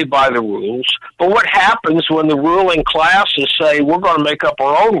to play by the rules. But what happens when the ruling classes say, we're going to make up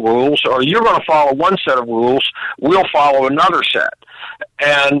our own rules, or you're going to follow one set of rules, we'll follow another set?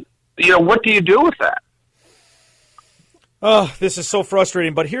 And, what do you do with that? Oh, this is so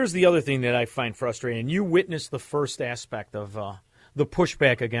frustrating. But here's the other thing that I find frustrating. You witnessed the first aspect of the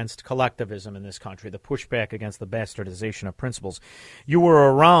pushback against collectivism in this country, the pushback against the bastardization of principles. You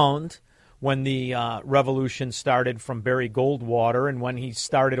were around when the revolution started from Barry Goldwater and when he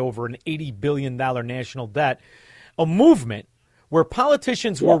started over an $80 billion national debt, a movement where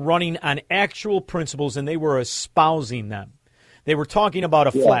politicians were running on actual principles and they were espousing them. They were talking about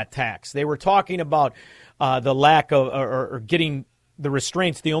a flat tax. They were talking about the lack of or getting the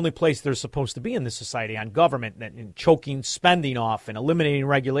restraints the only place they're supposed to be in this society on government and choking spending off and eliminating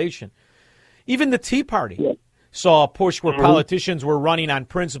regulation. Even the Tea Party saw a push where politicians were running on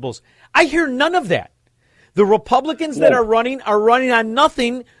principles. I hear none of that. The Republicans that are running on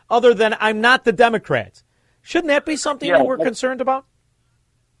nothing other than I'm not the Democrats. Shouldn't that be something that we're concerned about?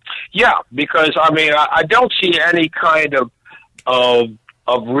 Yeah, because, I don't see any kind of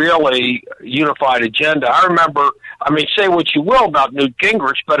really unified agenda. I remember, say what you will about Newt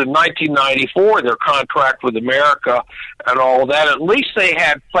Gingrich, but in 1994, their contract with America and all that, at least they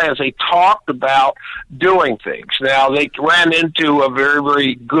had plans. They talked about doing things. Now, they ran into a very,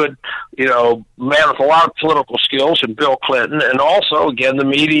 very good, man with a lot of political skills in Bill Clinton, and also, again, the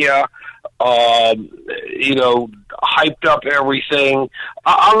media, hyped up everything.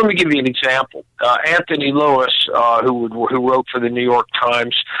 Let me give you an example. Anthony Lewis, who wrote for the New York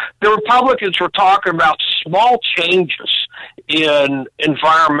Times, the Republicans were talking about small changes in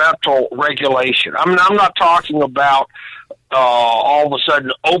environmental regulation. I'm not talking about all of a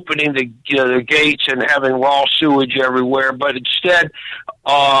sudden opening the gates and having raw sewage everywhere, but instead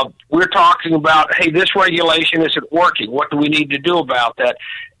we're talking about, hey, this regulation isn't working. What do we need to do about that?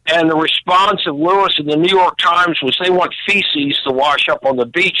 And the response of Lewis in the New York Times was they want feces to wash up on the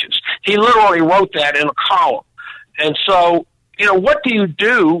beaches. He literally wrote that in a column. And so, what do you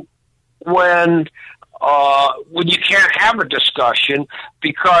do when you can't have a discussion?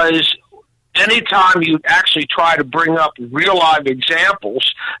 Because anytime you actually try to bring up real live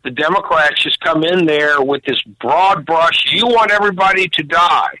examples, the Democrats just come in there with this broad brush. You want everybody to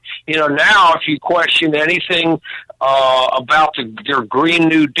die. Now if you question anything about their Green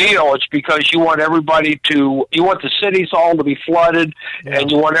New Deal, it's because you want the cities all to be flooded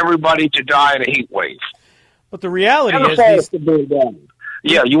and you want everybody to die in a heat wave. But the reality is forest to burn down.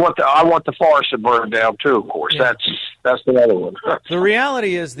 Yeah, I want the forest to burn down too, of course. Yeah. That's the other one. The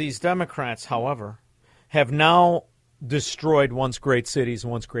reality is these Democrats, however, have now destroyed once great cities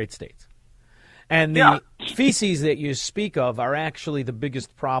and once great states. And the feces that you speak of are actually the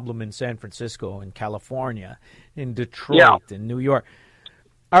biggest problem in San Francisco, in California, in Detroit, in New York.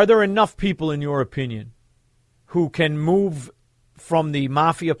 Are there enough people, in your opinion, who can move from the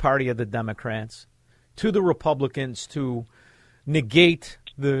mafia party of the Democrats to the Republicans to negate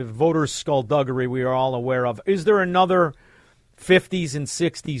the voters' skullduggery we are all aware of? Is there another 50s and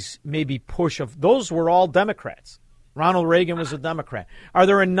 60s maybe push of those were all Democrats? Ronald Reagan was a Democrat.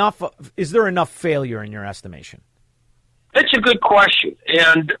 Is there enough failure in your estimation? It's a good question.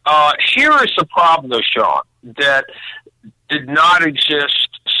 And here is the problem, though, Sean, that did not exist,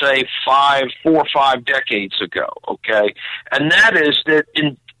 say, 4 or 5 decades ago, okay? And that is that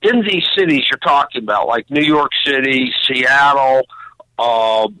in these cities you're talking about, like New York City, Seattle,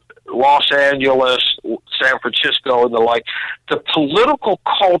 Los Angeles, San Francisco, and the like, the political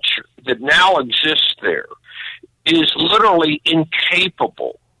culture that now exists there is literally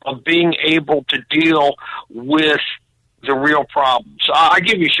incapable of being able to deal with the real problems. I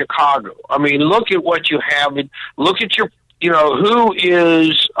give you Chicago. Look at what you have. Look at who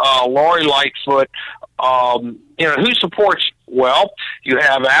is Lori Lightfoot, who supports. Well, you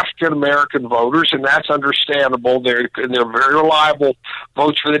have African-American voters, and that's understandable. They're very reliable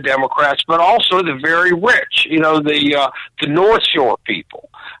votes for the Democrats, but also the very rich, the North Shore people,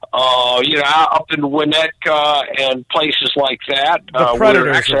 up in Winnetka and places like that. The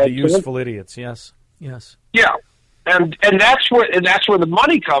predators of the useful idiots, yes. Yeah. and that's where the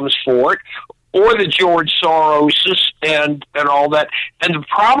money comes for it, or the George Soroses and all that. And the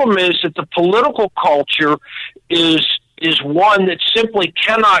problem is that the political culture is one that simply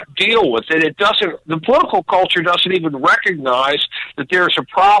cannot deal with it. The political culture doesn't even recognize that there's a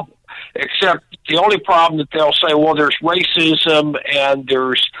problem, except the only problem that they'll say, well, there's racism and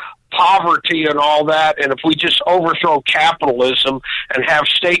there's poverty and all that, and if we just overthrow capitalism and have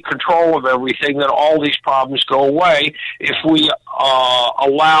state control of everything, then all these problems go away. If we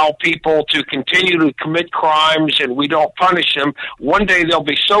allow people to continue to commit crimes and we don't punish them, one day they'll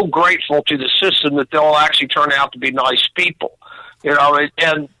be so grateful to the system that they'll actually turn out to be nice people.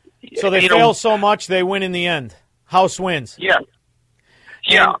 And so they fail so much, they win in the end. House wins. Yeah.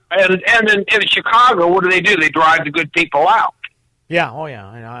 Yeah, and in Chicago, what do? They drive the good people out. Yeah, oh yeah.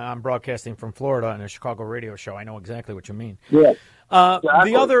 I'm broadcasting from Florida on a Chicago radio show. I know exactly what you mean. Yeah.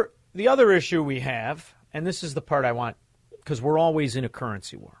 Exactly. The other issue we have, and this is the part I want, because we're always in a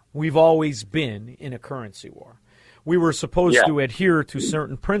currency war. We've always been in a currency war. We were supposed to adhere to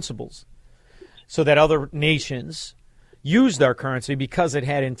certain principles so that other nations used our currency because it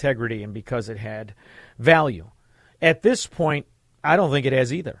had integrity and because it had value. At this point, I don't think it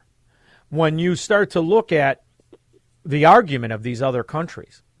has either. When you start to look at the argument of these other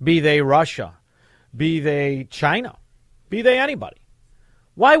countries, be they Russia, be they China, be they anybody,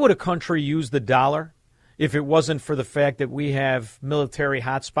 why would a country use the dollar if it wasn't for the fact that we have military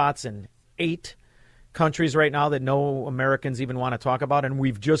hotspots in 8 countries right now that no Americans even want to talk about, and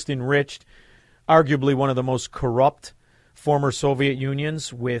we've just enriched arguably one of the most corrupt former Soviet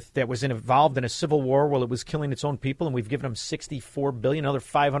unions that was involved in a civil war while it was killing its own people, and we've given them $64 billion, another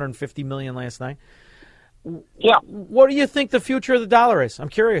 $550 million last night. Yeah. What do you think the future of the dollar is? I'm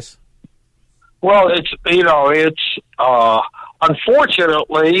curious. Well, it's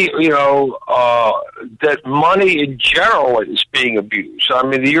unfortunately, that money in general is being abused. I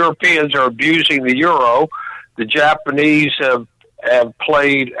mean, the Europeans are abusing the euro. The Japanese have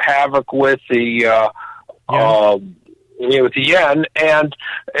played havoc with the with the yen, and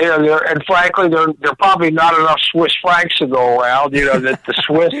frankly, there are probably not enough Swiss francs to go around. That the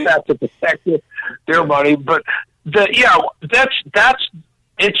Swiss have to protect their money, but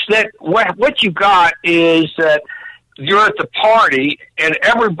what you got is that you're at the party and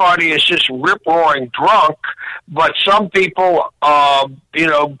everybody is just rip-roaring drunk, but some people, and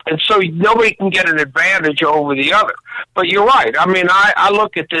so nobody can get an advantage over the other. But you're right. I mean, I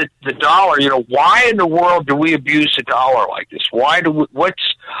look at the dollar, why in the world do we abuse the dollar like this?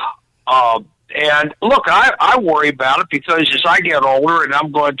 And look, I worry about it because as I get older and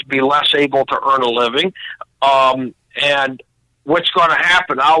I'm going to be less able to earn a living, and what's going to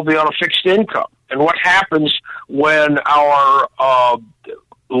happen? I'll be on a fixed income. And what happens when our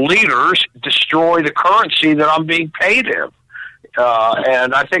leaders destroy the currency that I'm being paid in?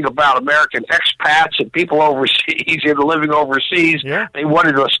 And I think about American expats and people overseas, living overseas. Yeah. They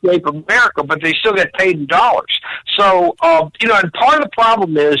wanted to escape America, but they still get paid in dollars. So, and part of the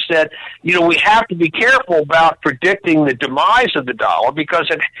problem is that, we have to be careful about predicting the demise of the dollar because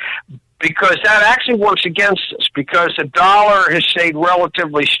that actually works against us, because the dollar has stayed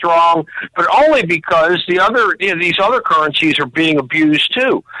relatively strong, but only because these other currencies are being abused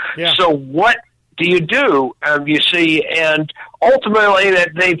too. Yeah. So what do? You see, and ultimately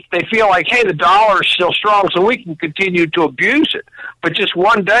that they feel like, hey, the dollar is still strong, so we can continue to abuse it. But just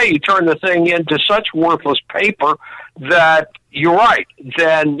one day you turn the thing into such worthless paper that you're right.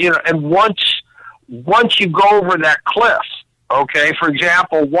 Then and once you go over that cliff. Okay, for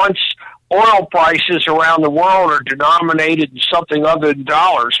example, once oil prices around the world are denominated in something other than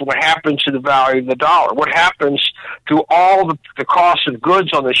dollars, what happens to the value of the dollar? What happens to all the cost of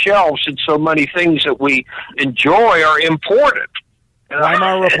goods on the shelves, and so many things that we enjoy are imported?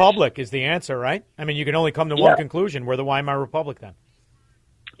 Weimar Republic is the answer, right? I mean, you can only come to one conclusion. We're the Weimar Republic then.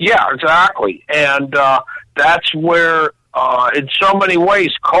 Yeah, exactly. And that's where, in so many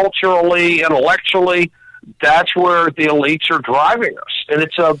ways, culturally, intellectually, that's where the elites are driving us, and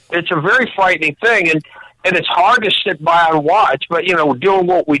it's a very frightening thing, and it's hard to sit by and watch. But we're doing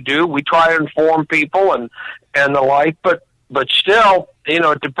what we do. We try to inform people and the like, but still,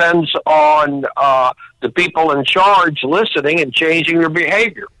 it depends on the people in charge listening and changing their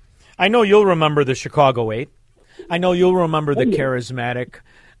behavior. I know you'll remember the Chicago 8. I know you'll remember the charismatic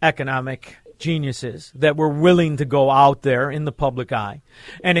economic geniuses that were willing to go out there in the public eye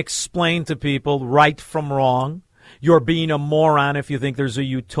and explain to people right from wrong. You're being a moron if you think there's a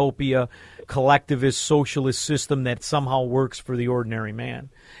utopia, collectivist, socialist system that somehow works for the ordinary man.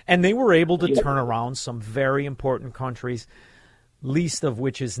 And they were able to turn around some very important countries, least of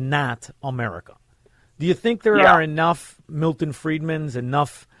which is not America. Do you think there Yeah. are enough Milton Friedmans,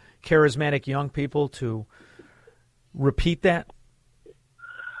 enough charismatic young people to repeat that?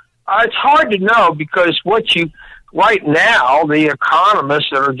 It's hard to know because right now, the economists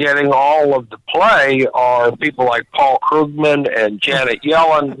that are getting all of the play are people like Paul Krugman and Janet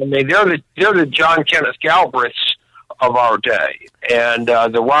Yellen. I mean, they're the John Kenneth Galbraiths of our day, and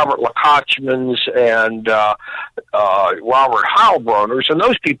the Robert Lukachmans and Robert Heilbroners, and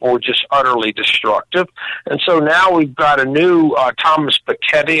those people were just utterly destructive. And so now we've got a new Thomas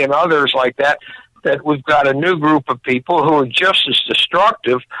Piketty and others like that we've got a new group of people who are just as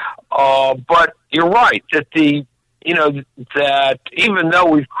destructive. But you're right that that even though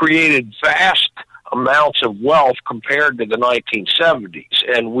we've created vast amounts of wealth compared to the 1970s,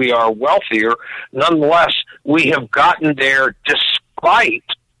 and we are wealthier, nonetheless, we have gotten there despite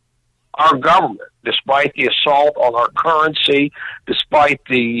our government, despite the assault on our currency, despite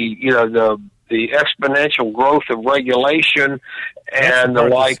the exponential growth of regulation and the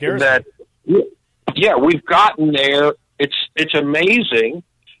like. That, yeah, we've gotten there. It's amazing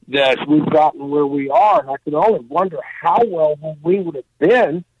that we've gotten where we are, and I can only wonder how well we would have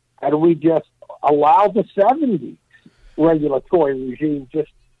been had we just allowed the 70s regulatory regime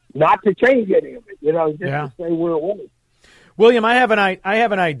just not to change any of it, just to stay where it was. William, I have an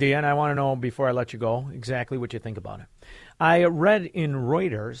idea, and I want to know before I let you go exactly what you think about it. I read in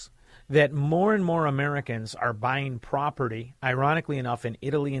Reuters that more and more Americans are buying property, ironically enough, in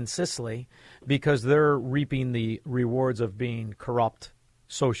Italy and Sicily because they're reaping the rewards of being corrupt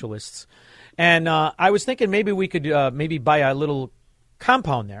socialists. And I was thinking maybe we could maybe buy a little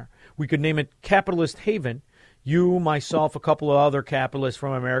compound there. We could name it Capitalist Haven. You, myself, a couple of other capitalists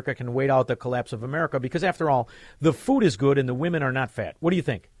from America can wait out the collapse of America because, after all, the food is good and the women are not fat. What do you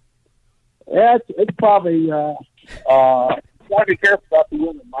think? Yeah, it's probably got to be careful about the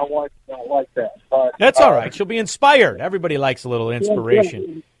women. My wife's not like that. But, that's all right. She'll be inspired. Everybody likes a little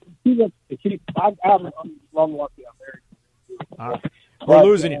inspiration. I'm lucky I'm married. We're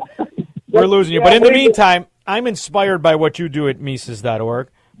losing you. We're losing you. But in the meantime, I'm inspired by what you do at Mises.org,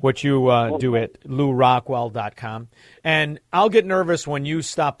 what you do at LouRockwell.com. And I'll get nervous when you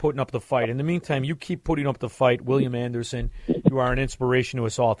stop putting up the fight. In the meantime, you keep putting up the fight. William Anderson, you are an inspiration to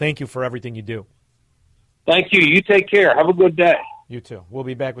us all. Thank you for everything you do. Thank you. You take care. Have a good day. You too. We'll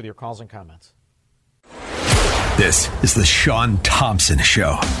be back with your calls and comments. This is the Sean Thompson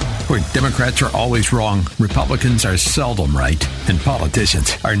Show, where Democrats are always wrong, Republicans are seldom right, and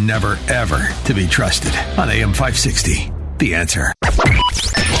politicians are never, ever to be trusted. On AM 560, The Answer.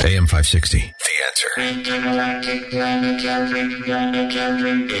 AM 560, The Answer.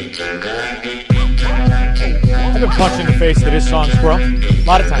 I've been punched in the face to this song, Squirrel, a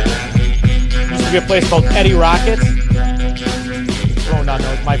lot of times. Used to be a place called Eddie Rockets. Throwing down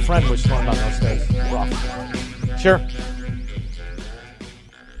those. My friend was throwing down those stairs. Rough. Sure.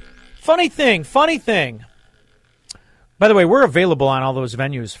 Funny thing. By the way, we're available on all those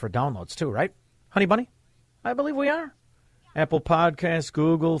venues for downloads too, right? Honey Bunny? I believe we are. Apple Podcasts,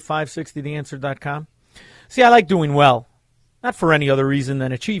 Google, 560theanswer.com. See, I like doing well. Not for any other reason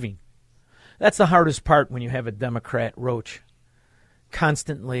than achieving. That's the hardest part when you have a Democrat roach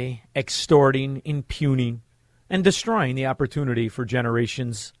constantly extorting, impugning, and destroying the opportunity for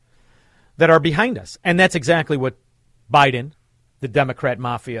generations that are behind us. And that's exactly what Biden, the Democrat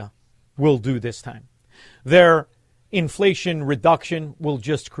mafia, will do this time. Their inflation reduction will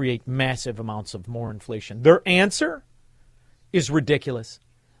just create massive amounts of more inflation. Their answer is ridiculous.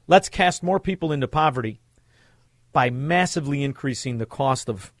 Let's cast more people into poverty by massively increasing the cost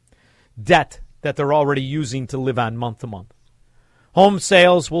of debt that they're already using to live on month to month. Home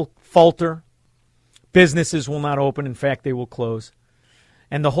sales will falter. Businesses will not open. In fact, they will close.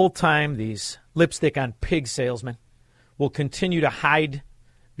 And the whole time, these lipstick on pig salesmen will continue to hide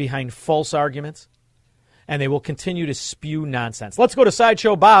behind false arguments, and they will continue to spew nonsense. Let's go to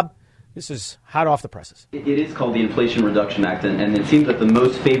Sideshow Bob. This is hot off the presses. It is called the Inflation Reduction Act, and it seems that the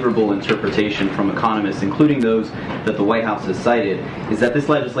most favorable interpretation from economists, including those that the White House has cited, is that this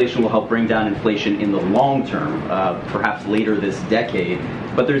legislation will help bring down inflation in the long term, perhaps later this decade.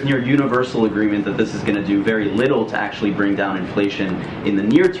 But there's near universal agreement that this is going to do very little to actually bring down inflation in the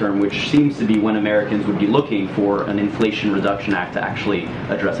near term, which seems to be when Americans would be looking for an Inflation Reduction Act to actually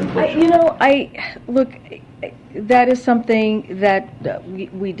address inflation. Look, that is something that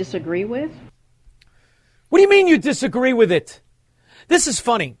we disagree with. What do you mean you disagree with it? This is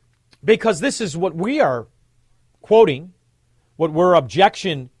funny because this is what we are quoting, what we're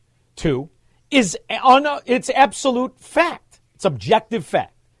objection to, is it's absolute fact. It's objective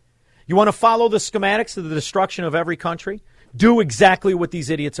fact. You want to follow the schematics of the destruction of every country? do exactly what these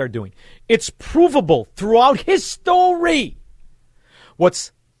idiots are doing. It's provable throughout history.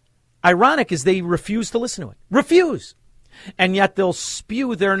 What's ironic is they refuse to listen to it. Refuse. And yet they'll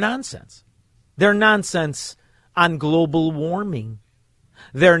spew their nonsense. Their nonsense on global warming.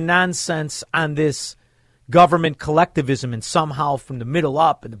 Their nonsense on this government collectivism and somehow from the middle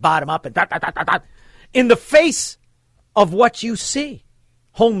up and the bottom up and in the face of what you see.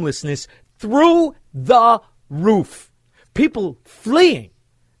 Homelessness through the roof. People fleeing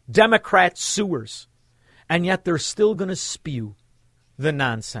Democrat sewers. And yet they're still going to spew the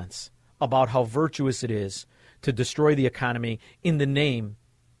nonsense about how virtuous it is to destroy the economy in the name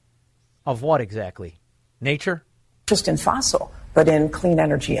of what exactly? Nature? Just in fossil, but in clean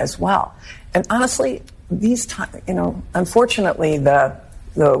energy as well. And honestly, these times, unfortunately, the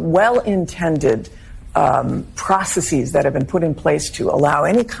well-intended processes that have been put in place to allow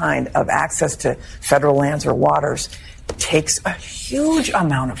any kind of access to federal lands or waters takes a huge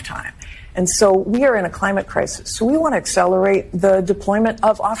amount of time. And so we are in a climate crisis. So we want to accelerate the deployment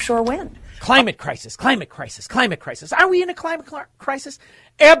of offshore wind. Climate crisis, climate crisis, climate crisis. Are we in a climate crisis?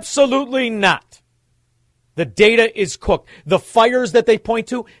 Absolutely not. The data is cooked. The fires that they point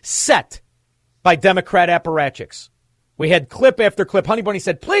to, set by Democrat apparatchiks. We had clip after clip. Honey Bunny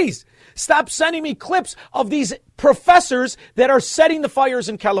said, please stop sending me clips of these professors that are setting the fires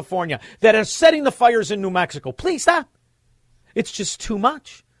in California, that are setting the fires in New Mexico. Please stop. It's just too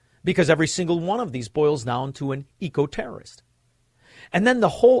much because every single one of these boils down to an eco-terrorist. And then the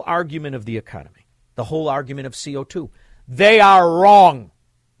whole argument of the economy, the whole argument of CO2, they are wrong,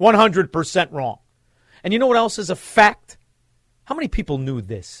 100% wrong. And you know what else is a fact? How many people knew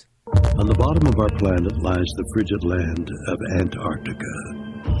this? On the bottom of our planet lies the frigid land of Antarctica,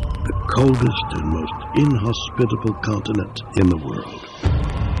 the coldest and most inhospitable continent in the world.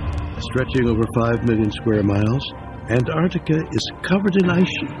 Stretching over 5 million square miles, Antarctica is covered in ice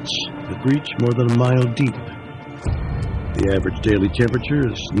sheets that reach more than a mile deep. The average daily temperature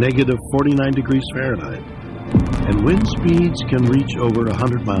is negative 49 degrees Fahrenheit, and wind speeds can reach over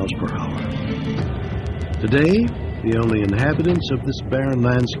 100 miles per hour. Today, the only inhabitants of this barren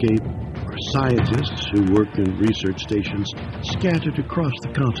landscape are scientists who work in research stations scattered across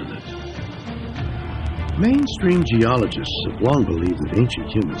the continent. Mainstream geologists have long believed that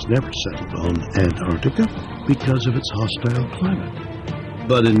ancient humans never settled on Antarctica because of its hostile climate.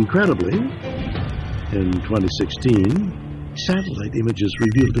 But incredibly, in 2016, satellite images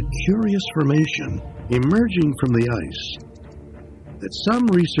revealed a curious formation emerging from the ice that some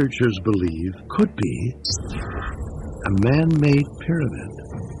researchers believe could be a man-made pyramid.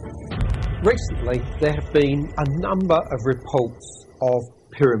 Recently, there have been a number of reports of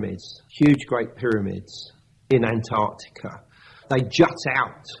pyramids, huge great pyramids in Antarctica. They jut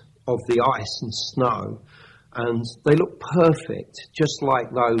out of the ice and snow, and they look perfect, just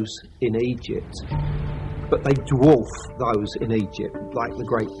like those in Egypt. But they dwarf those in Egypt, like the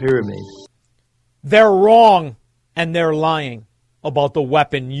Great Pyramid. They're wrong, and they're lying about the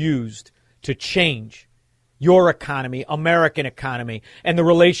weapon used to change your economy, American economy, and the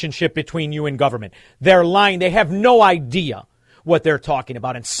relationship between you and government. They're lying. They have no idea what they're talking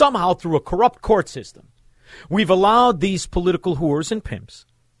about. And somehow, through a corrupt court system, we've allowed these political whores and pimps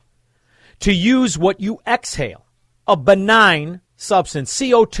to use what you exhale, a benign substance,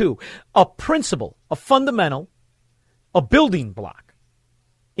 CO2, a principle, a fundamental, a building block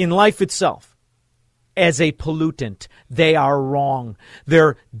in life itself, as a pollutant. They are wrong.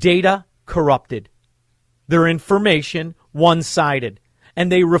 Their data corrupted. Their information one-sided.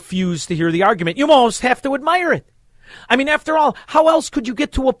 And they refuse to hear the argument. You almost have to admire it. I mean, after all, how else could you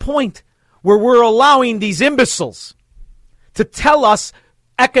get to a point where we're allowing these imbeciles to tell us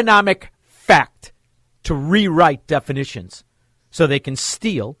economic fact, to rewrite definitions so they can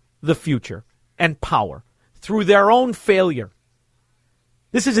steal the future and power through their own failure?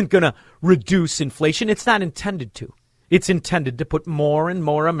 This isn't going to reduce inflation. It's not intended to. It's intended to put more and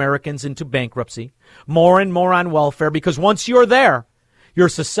more Americans into bankruptcy, more and more on welfare, because once you're there, you're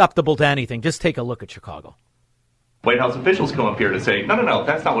susceptible to anything. Just take a look at Chicago. White House officials come up here to say, no,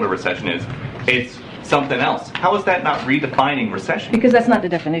 that's not what a recession is. It's something else. How is that not redefining recession? Because that's not the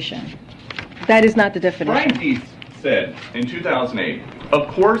definition. That is not the definition. Brian Deese said in 2008, of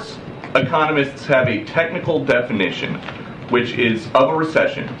course, economists have a technical definition, which is of a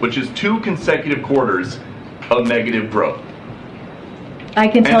recession, which is 2 consecutive quarters of negative growth. I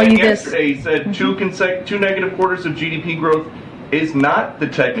can tell you this. Yesterday he said 2 negative quarters of GDP growth is not the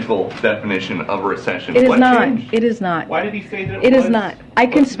technical definition of a recession. It is What not. changed? It is not. Why did he say that It was? is not. I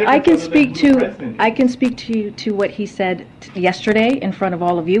can What's the I can difference speak other than who the to president is? I can speak to what he said yesterday in front of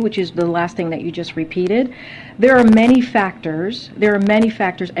all of you, which is the last thing that you just repeated. There are many factors. There are many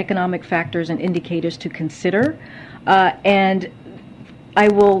factors, economic factors and indicators to consider, and I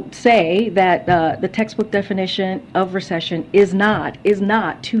will say that the textbook definition of recession is not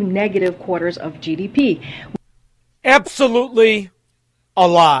 2 negative quarters of GDP. Absolutely a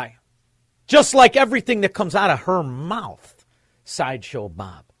lie. Just like everything that comes out of her mouth, Sideshow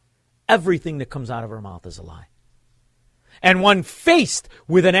Bob. Everything that comes out of her mouth is a lie. And when faced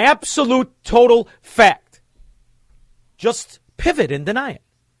with an absolute total fact, just pivot and deny it.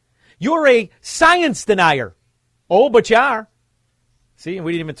 You're a science denier. Oh, but you are. See,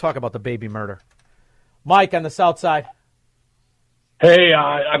 we didn't even talk about the baby murder. Mike on the south side. Hey,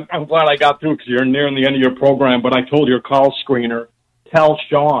 I'm glad I got through because you're nearing the end of your program, but I told your call screener, tell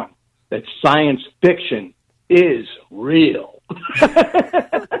Sean that science fiction is real.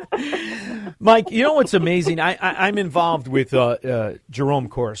 Mike, you know what's amazing? I'm involved with Jerome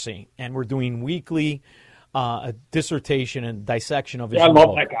Corsi, and we're doing weekly dissertation and dissection of his I love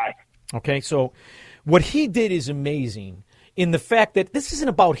book. that guy. Okay, so what he did is amazing in the fact that this isn't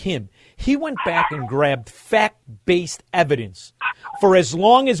about him. He went back and grabbed fact-based evidence for as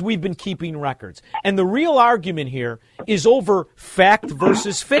long as we've been keeping records. And the real argument here is over fact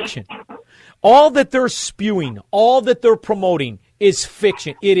versus fiction. All that they're spewing, all that they're promoting is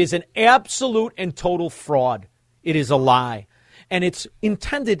fiction. It is an absolute and total fraud. It is a lie. And it's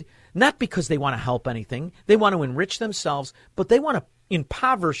intended not because they want to help anything. They want to enrich themselves, but they want to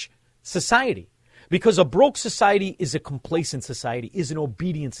impoverish society. Because a broke society is a complacent society, is an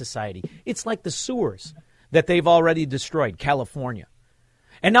obedient society. It's like the sewers that they've already destroyed, California.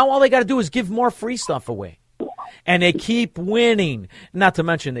 And now all they got to do is give more free stuff away. And they keep winning. Not to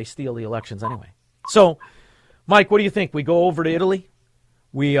mention they steal the elections anyway. So, Mike, what do you think? We go over to Italy.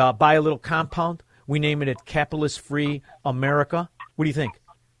 We buy a little compound. We name it Capitalist-Free America. What do you think?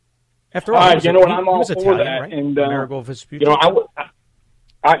 After all, You know what? I'm all for Italian, that. right? And Amerigo Vespucci. you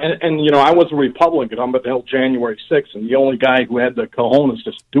know, I was a Republican up until January 6th, and the only guy who had the cojones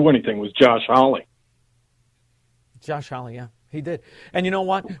to do anything was Josh Hawley. Josh Hawley, yeah, he did. And you know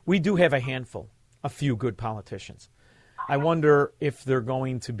what? We do have a few good politicians. I wonder if they're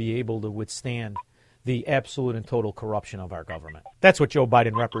going to be able to withstand the absolute and total corruption of our government. That's what Joe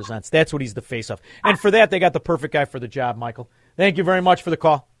Biden represents. That's what he's the face of. And for that, they got the perfect guy for the job, Michael. Thank you very much for the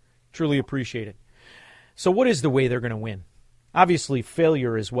call. Truly appreciate it. So what is the way they're going to win? Obviously,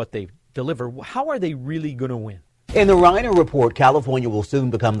 failure is what they deliver. How are they really going to win? In the Reiner report, California will soon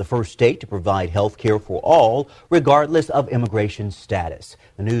become the first state to provide health care for all, regardless of immigration status.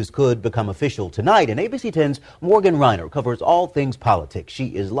 The news could become official tonight, and ABC 10's Morgan Reiner covers all things politics. She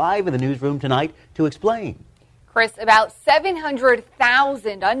is live in the newsroom tonight to explain. Chris, about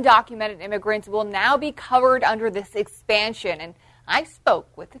 700,000 undocumented immigrants will now be covered under this expansion, and I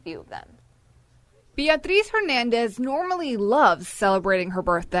spoke with a few of them. Beatriz Hernandez normally loves celebrating her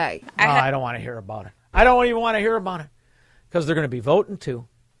birthday. I don't want to hear about it. I don't even want to hear about it because they're going to be voting too.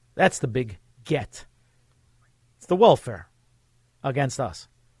 That's the big get. It's the welfare against us.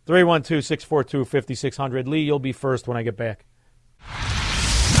 312-642-5600. Lee, you'll be first when I get back.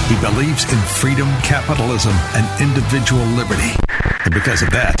 He believes in freedom, capitalism, and individual liberty. And because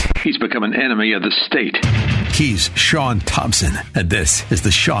of that, he's become an enemy of the state. He's Sean Thompson, and this is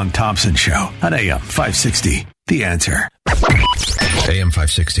the Sean Thompson Show on AM 560. The Answer. AM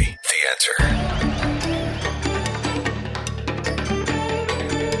 560. The Answer.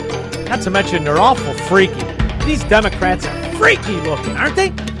 Not to mention, they're awful freaky. These Democrats are freaky looking, aren't they?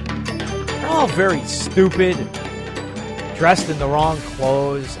 They're all very stupid, dressed in the wrong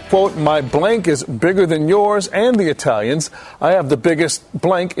clothes. Quote, my blank is bigger than yours and the Italians. I have the biggest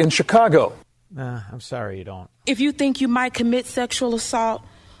blank in Chicago. I'm sorry you don't. If you think you might commit sexual assault,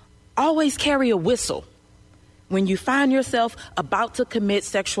 always carry a whistle. When you find yourself about to commit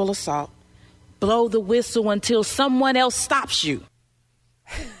sexual assault, blow the whistle until someone else stops you.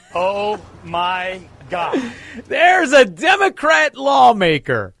 Oh, my God. There's a Democrat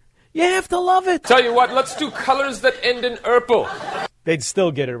lawmaker. You have to love it. Tell you what, let's do colors that end in purple. They'd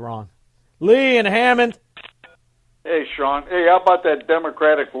still get it wrong. Lee and Hammond. Hey, Sean. Hey, how about that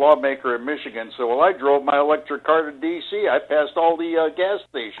Democratic lawmaker in Michigan? So while I drove my electric car to D.C., I passed all the gas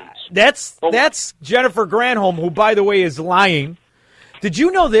stations. That's Jennifer Granholm, who, by the way, is lying. Did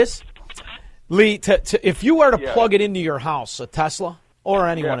you know this, Lee? If you were to plug it into your house, a Tesla or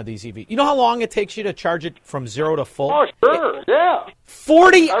any one of these EVs, you know how long it takes you to charge it from zero to full? Oh, sure,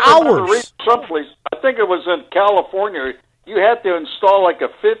 40 hours. Someplace, I think it was in California. you have to install like a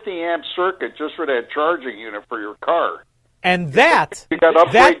 50 amp circuit just for that charging unit for your car. And that you got to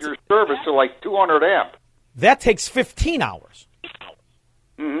upgrade your service to like 200 amp. That takes 15 hours.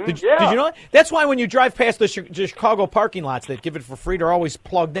 Mm-hmm. Did you know that? That's why when you drive past the Chicago parking lots that give it for free, they're always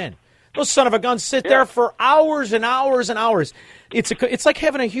plugged in. Those son of a guns sit there for hours and hours and hours. It's like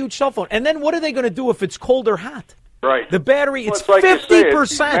having a huge cell phone. And then what are they going to do if it's cold or hot? Right. The battery, well, it's like 50%.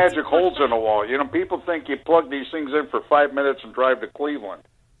 It's magic holes in the wall. You know, people think you plug these things in for 5 minutes and drive to Cleveland.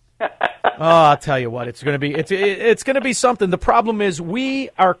 I'll tell you what, it's going to be it's going to be something. The problem is we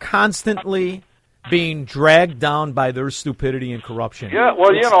are constantly being dragged down by their stupidity and corruption. Yeah,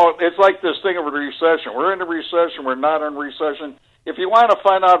 well, you know, it's like this thing of a recession. We're in a recession. We're not in recession. If you want to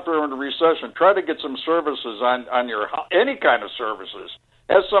find out if we're in a recession, try to get some services on your any kind of services.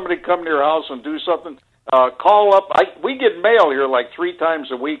 Have somebody come to your house and do something. Call up. We get mail here like 3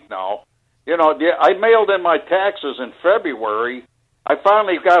 times a week now. You know, I mailed in my taxes in February. I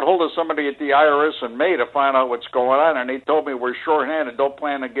finally got hold of somebody at the IRS in May to find out what's going on, and they told me we're shorthanded. Don't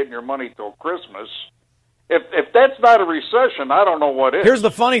plan on getting your money till Christmas. If that's not a recession, I don't know what is. Here's the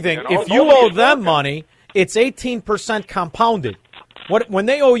funny thing: if you owe them money, it's 18% compounded. When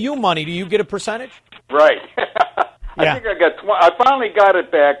they owe you money, do you get a percentage? Right. Yeah. I think I finally got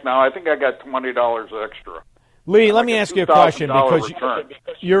it back now. I think I got $20 extra. Lee, let me ask you a question because return.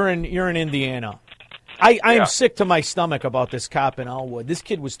 you're in Indiana. I am sick to my stomach about this cop in Elwood. This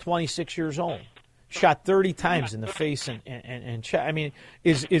kid was 26 years old, shot 30 times in the face, and I mean,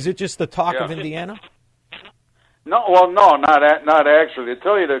 is it just the talk of Indiana? No, well, no, not actually. To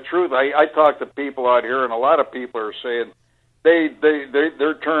tell you the truth, I talk to people out here, and a lot of people are saying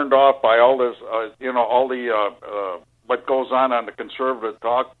they're turned off by all this, all the what goes on the conservative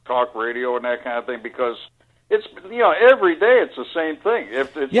talk radio and that kind of thing, because it's every day it's the same thing.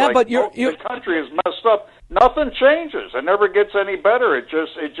 If it's the country is messed up, nothing changes. It never gets any better. It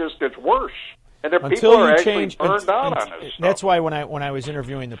just gets worse. And if people are actually burned out on this. That's why when I was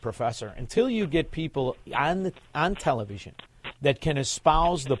interviewing the professor, until you get people on television that can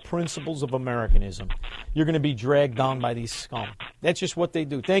espouse the principles of Americanism, you're going to be dragged down by these scum. That's just what they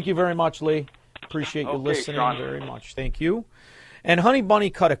do. Thank you very much, Lee. Appreciate you listening very much. Thank you. And Honey Bunny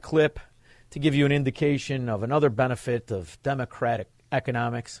cut a clip to give you an indication of another benefit of democratic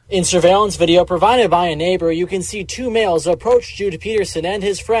economics. In surveillance video provided by a neighbor, you can see 2 males approach Jude Peterson and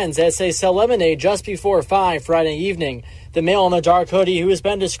his friends as they sell lemonade just before 5 Friday evening. The male in the dark hoodie, who has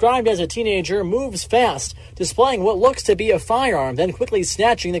been described as a teenager, moves fast, displaying what looks to be a firearm, then quickly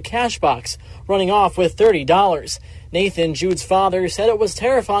snatching the cash box, running off with $30. Nathan, Jude's father, said it was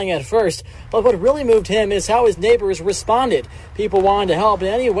terrifying at first, but what really moved him is how his neighbors responded. People wanted to help in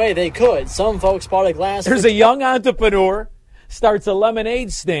any way they could. Some folks bought a glass. There's a young entrepreneur, starts a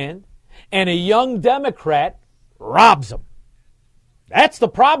lemonade stand, and a young Democrat robs him. That's the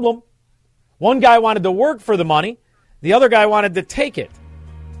problem. One guy wanted to work for the money. The other guy wanted to take it.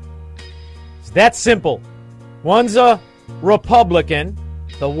 It's that simple. One's a Republican,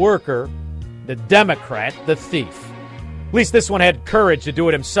 the worker, the Democrat, the thief. At least this one had courage to do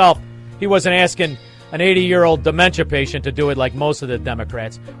it himself. He wasn't asking an 80-year-old dementia patient to do it like most of the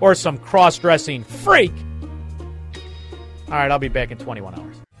Democrats, or some cross-dressing freak. All right, I'll be back in 21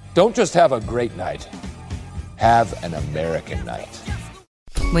 hours. Don't just have a great night. Have an American night.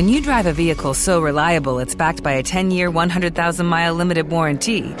 When you drive a vehicle so reliable it's backed by a 10-year, 100,000-mile limited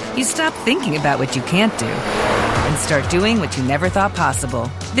warranty, you stop thinking about what you can't do and start doing what you never thought possible.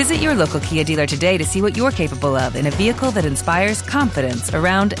 Visit your local Kia dealer today to see what you're capable of in a vehicle that inspires confidence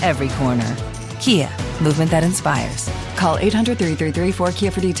around every corner. Kia, movement that inspires. Call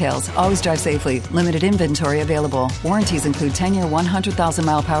 800-333-4KIA for details. Always drive safely. Limited inventory available. Warranties include 10-year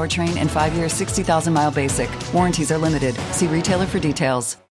 100,000-mile powertrain and 5-year 60,000-mile basic. Warranties are limited. See retailer for details.